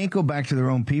they can't go back to their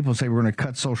own people and say, we're going to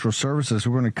cut social services.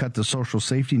 We're going to cut the social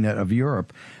safety net of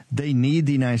Europe. They need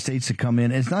the United States to come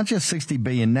in. It's not just 60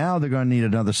 billion now. They're going to need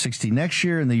another 60 next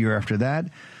year and the year after that.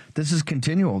 This is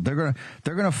continual. They're going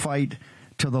to fight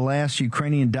till the last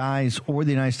Ukrainian dies or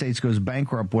the United States goes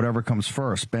bankrupt, whatever comes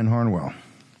first. Ben Harnwell.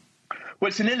 Well,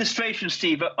 it's an illustration,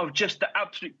 Steve, of just the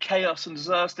absolute chaos and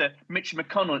disaster Mitch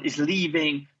McConnell is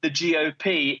leaving the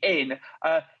GOP in.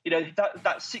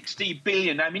 That 60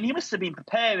 billion. I mean, he must have been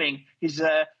preparing his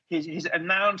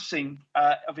announcing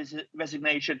of his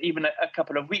resignation even a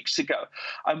couple of weeks ago,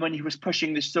 and when he was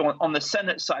pushing this through on the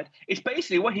Senate side. It's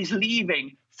basically what he's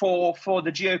leaving for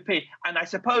the GOP, and I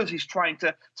suppose he's trying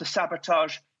to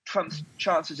sabotage Trump's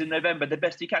chances in November the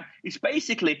best he can. It's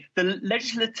basically the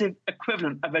legislative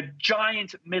equivalent of a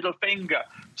giant middle finger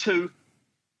to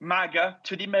MAGA,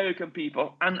 to the American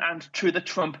people, and to the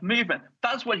Trump movement.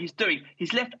 That's what he's doing.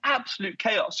 He's left absolute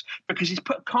chaos because he's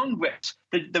put Congress,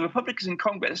 the Republicans in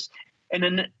Congress, in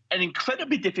an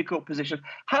incredibly difficult position.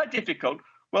 How difficult?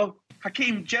 Well,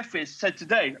 Hakeem Jeffries said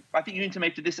today, I think you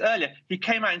intimated this earlier, he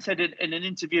came out and said in an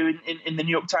interview in the New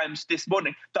York Times this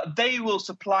morning that they will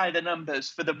supply the numbers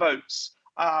for the votes,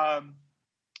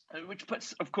 which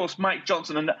puts, of course, Mike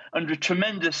Johnson under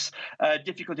tremendous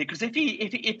difficulty. Because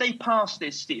if they pass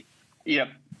this, Steve, you're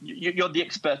the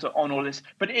expert on all this,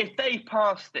 but if they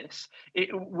pass this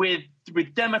with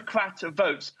Democrat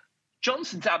votes,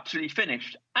 Johnson's absolutely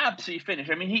finished. Absolutely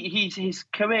finished. I mean, his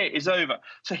career is over.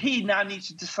 So he now needs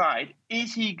to decide: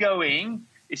 is he going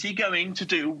to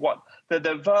do what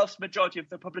the vast majority of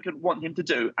the Republicans want him to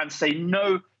do and say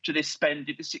no to this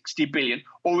spending, the 60 billion,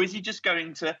 or is he just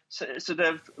going to sort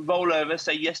of roll over,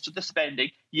 say yes to the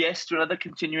spending, yes to another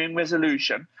continuing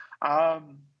resolution?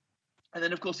 And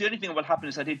then, of course, the only thing that will happen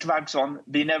is that it drags on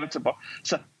the inevitable.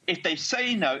 So if they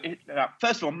say no,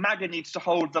 first of all, MAGA needs to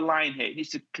hold the line here. It needs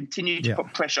to continue to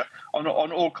put pressure on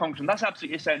all Congress. That's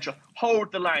absolutely essential.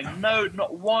 Hold the line. No,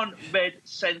 not one red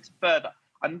cent further.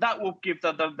 And that will give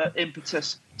the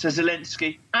impetus to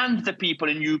Zelensky and the people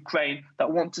in Ukraine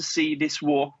that want to see this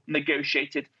war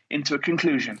negotiated into a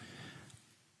conclusion.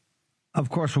 Of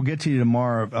course, we'll get to you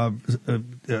tomorrow.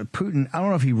 Putin, I don't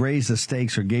know if he raised the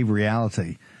stakes or gave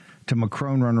reality to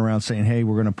Macron running around saying, hey,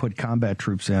 we're going to put combat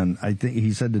troops in. I think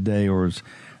he said today, or was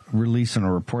releasing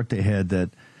a report they had, that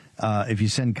if you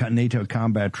send NATO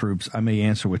combat troops, I may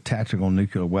answer with tactical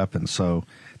nuclear weapons. So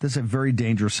this is a very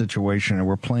dangerous situation, and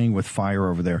we're playing with fire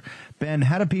over there. Ben,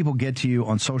 how do people get to you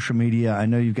on social media? I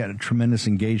know you've got a tremendous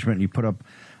engagement. You put up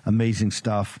amazing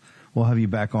stuff. We'll have you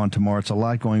back on tomorrow. It's a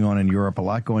lot going on in Europe, a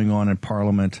lot going on in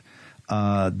Parliament.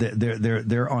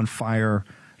 They're on fire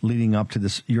leading up to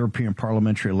this European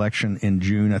parliamentary election in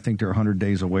June. I think they're 100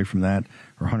 days away from that,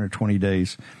 or 120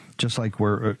 days, just like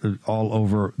we're all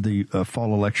over the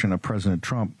fall election of President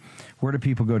Trump. Where do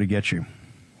people go to get you?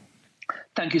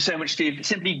 Thank you so much, Steve.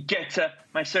 Simply Getter,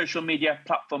 my social media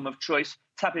platform of choice.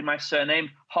 Type in my surname,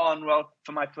 Harnwell,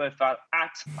 for my profile,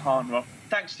 at Harnwell.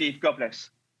 Thanks, Steve. God bless.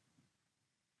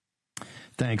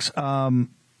 Thanks.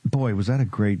 Boy, was that a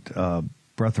great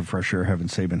breath of fresh air having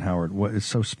Sabin Howard. What is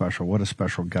so special? What a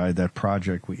special guy. That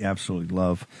project we absolutely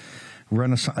love.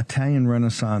 Italian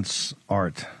Renaissance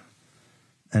art.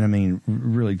 And I mean,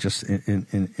 really, just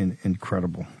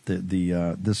incredible.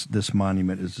 This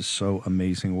monument is just so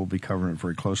amazing. We'll be covering it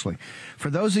very closely. For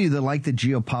those of you that like the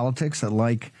geopolitics, that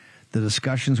like the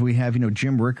discussions we have,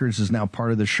 Jim Rickards is now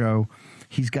part of the show.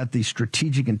 He's got the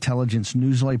Strategic Intelligence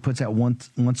newsletter. He puts out once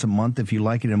a month. If you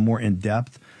like it in more in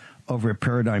depth, over at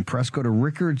Paradigm Press, go to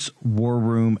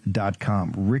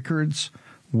rickardswarroom.com.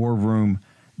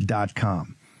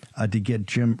 Rickardswarroom.com to get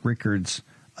Jim Rickards.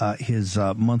 His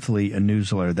monthly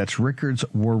newsletter. That's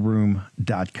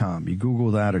rickardswarroom.com. You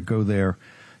Google that or go there.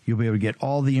 You'll be able to get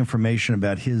all the information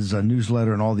about his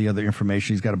newsletter and all the other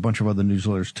information. He's got a bunch of other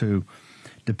newsletters, too,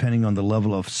 depending on the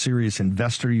level of serious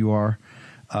investor you are.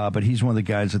 But he's one of the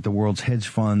guys that the world's hedge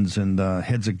funds and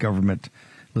heads of government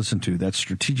listen to. That's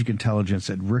Strategic Intelligence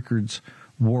at Rickards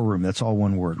War Room. That's all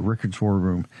one word,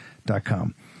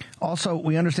 rickardswarroom.com. Also,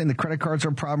 we understand the credit cards are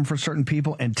a problem for certain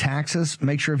people, and taxes.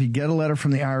 Make sure if you get a letter from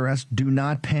the IRS, do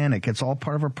not panic. It's all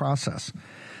part of a process.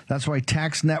 That's why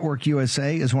Tax Network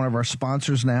USA is one of our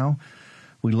sponsors now.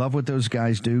 We love what those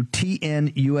guys do.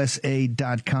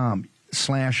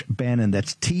 TNUSA.com/Bannon.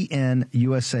 That's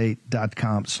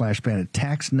TNUSA.com/Bannon.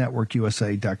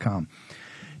 TaxNetworkUSA.com.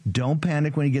 Don't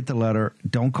panic when you get the letter.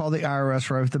 Don't call the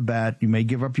IRS right off the bat. You may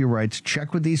give up your rights.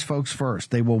 Check with these folks first.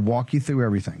 They will walk you through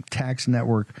everything. Tax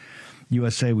Network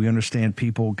USA, we understand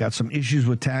people got some issues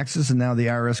with taxes, and now the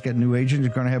IRS got new agents.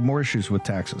 You're going to have more issues with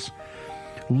taxes.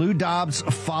 Lou Dobbs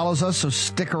follows us, so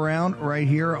stick around right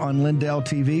here on Lindell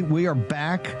TV. We are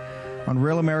back on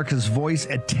Real America's Voice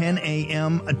at 10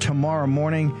 a.m. tomorrow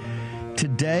morning.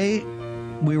 Today,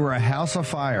 we were a house of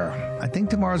fire. I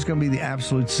think tomorrow's going to be the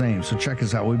absolute same. So check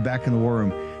us out. We'll be back in the War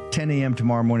Room 10 a.m.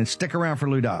 tomorrow morning. Stick around for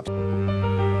Lou Dobbs.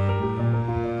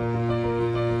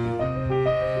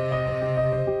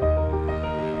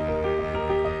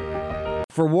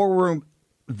 For War Room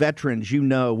veterans,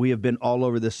 we have been all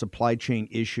over this supply chain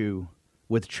issue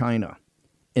with China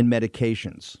in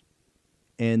medications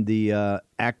and the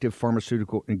active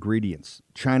pharmaceutical ingredients.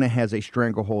 China has a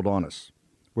stranglehold on us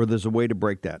where there's a way to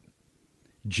break that.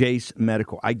 Jace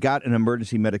Medical. I got an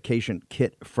emergency medication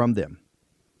kit from them.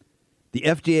 The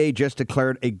FDA just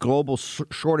declared a global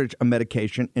shortage of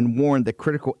medication and warned that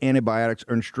critical antibiotics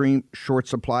are in extreme short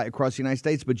supply across the United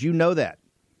States. But you know that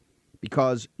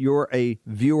because you're a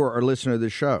viewer or listener of the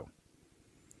show.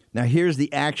 Now, here's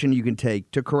the action you can take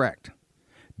to correct.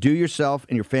 Do yourself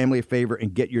and your family a favor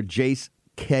and get your Jace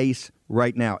case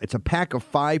right now. It's a pack of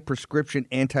 5 prescription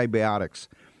antibiotics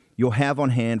you'll have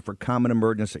on hand for common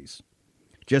emergencies.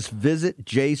 Just visit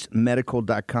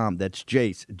jacemedical.com. That's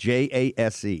Jace,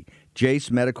 J-A-S-E,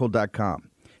 jacemedical.com.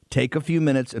 Take a few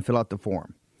minutes and fill out the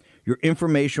form. Your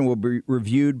information will be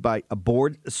reviewed by a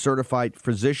board-certified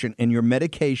physician, and your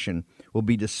medication will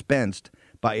be dispensed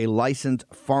by a licensed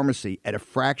pharmacy at a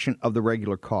fraction of the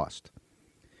regular cost.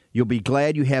 You'll be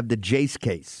glad you have the Jace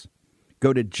case.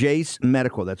 Go to Jace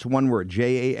Medical, that's one word,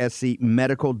 J-A-S-E,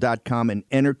 medical.com, and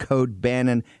enter code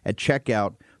Bannon at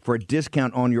checkout for a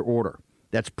discount on your order.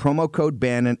 That's promo code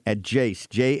Bannon at Jace,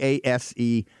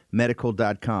 J-A-S-E,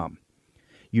 medical.com.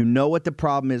 You know what the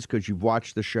problem is because you've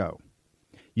watched the show.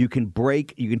 You can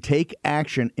take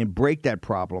action and break that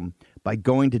problem by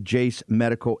going to Jace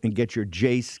Medical and get your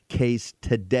Jace case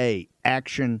today.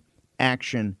 Action,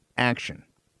 action, action.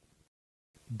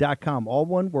 .com, all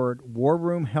one word,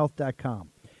 warroomhealth.com.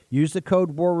 Use the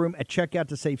code WARROOM at checkout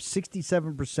to save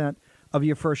 67% of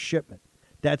your first shipment.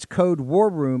 That's code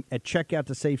WARROOM at checkout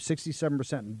to save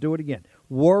 67%. And do it again.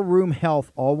 WarRoom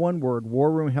Health, all one word,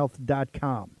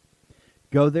 warroomhealth.com.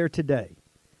 Go there today.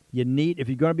 If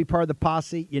you're going to be part of the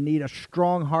posse, you need a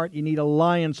strong heart. You need a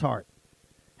lion's heart.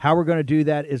 How we're going to do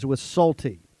that is with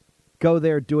Salty. Go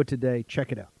there, do it today.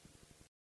 Check it out.